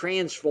 but be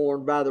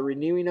transformed by the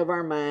renewing of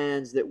our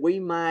minds, that we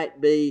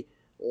might be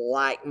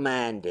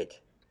like-minded.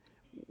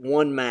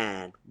 One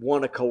mind,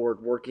 one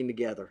accord, working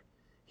together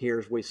here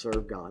as we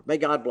serve God. May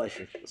God bless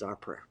you is our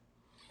prayer.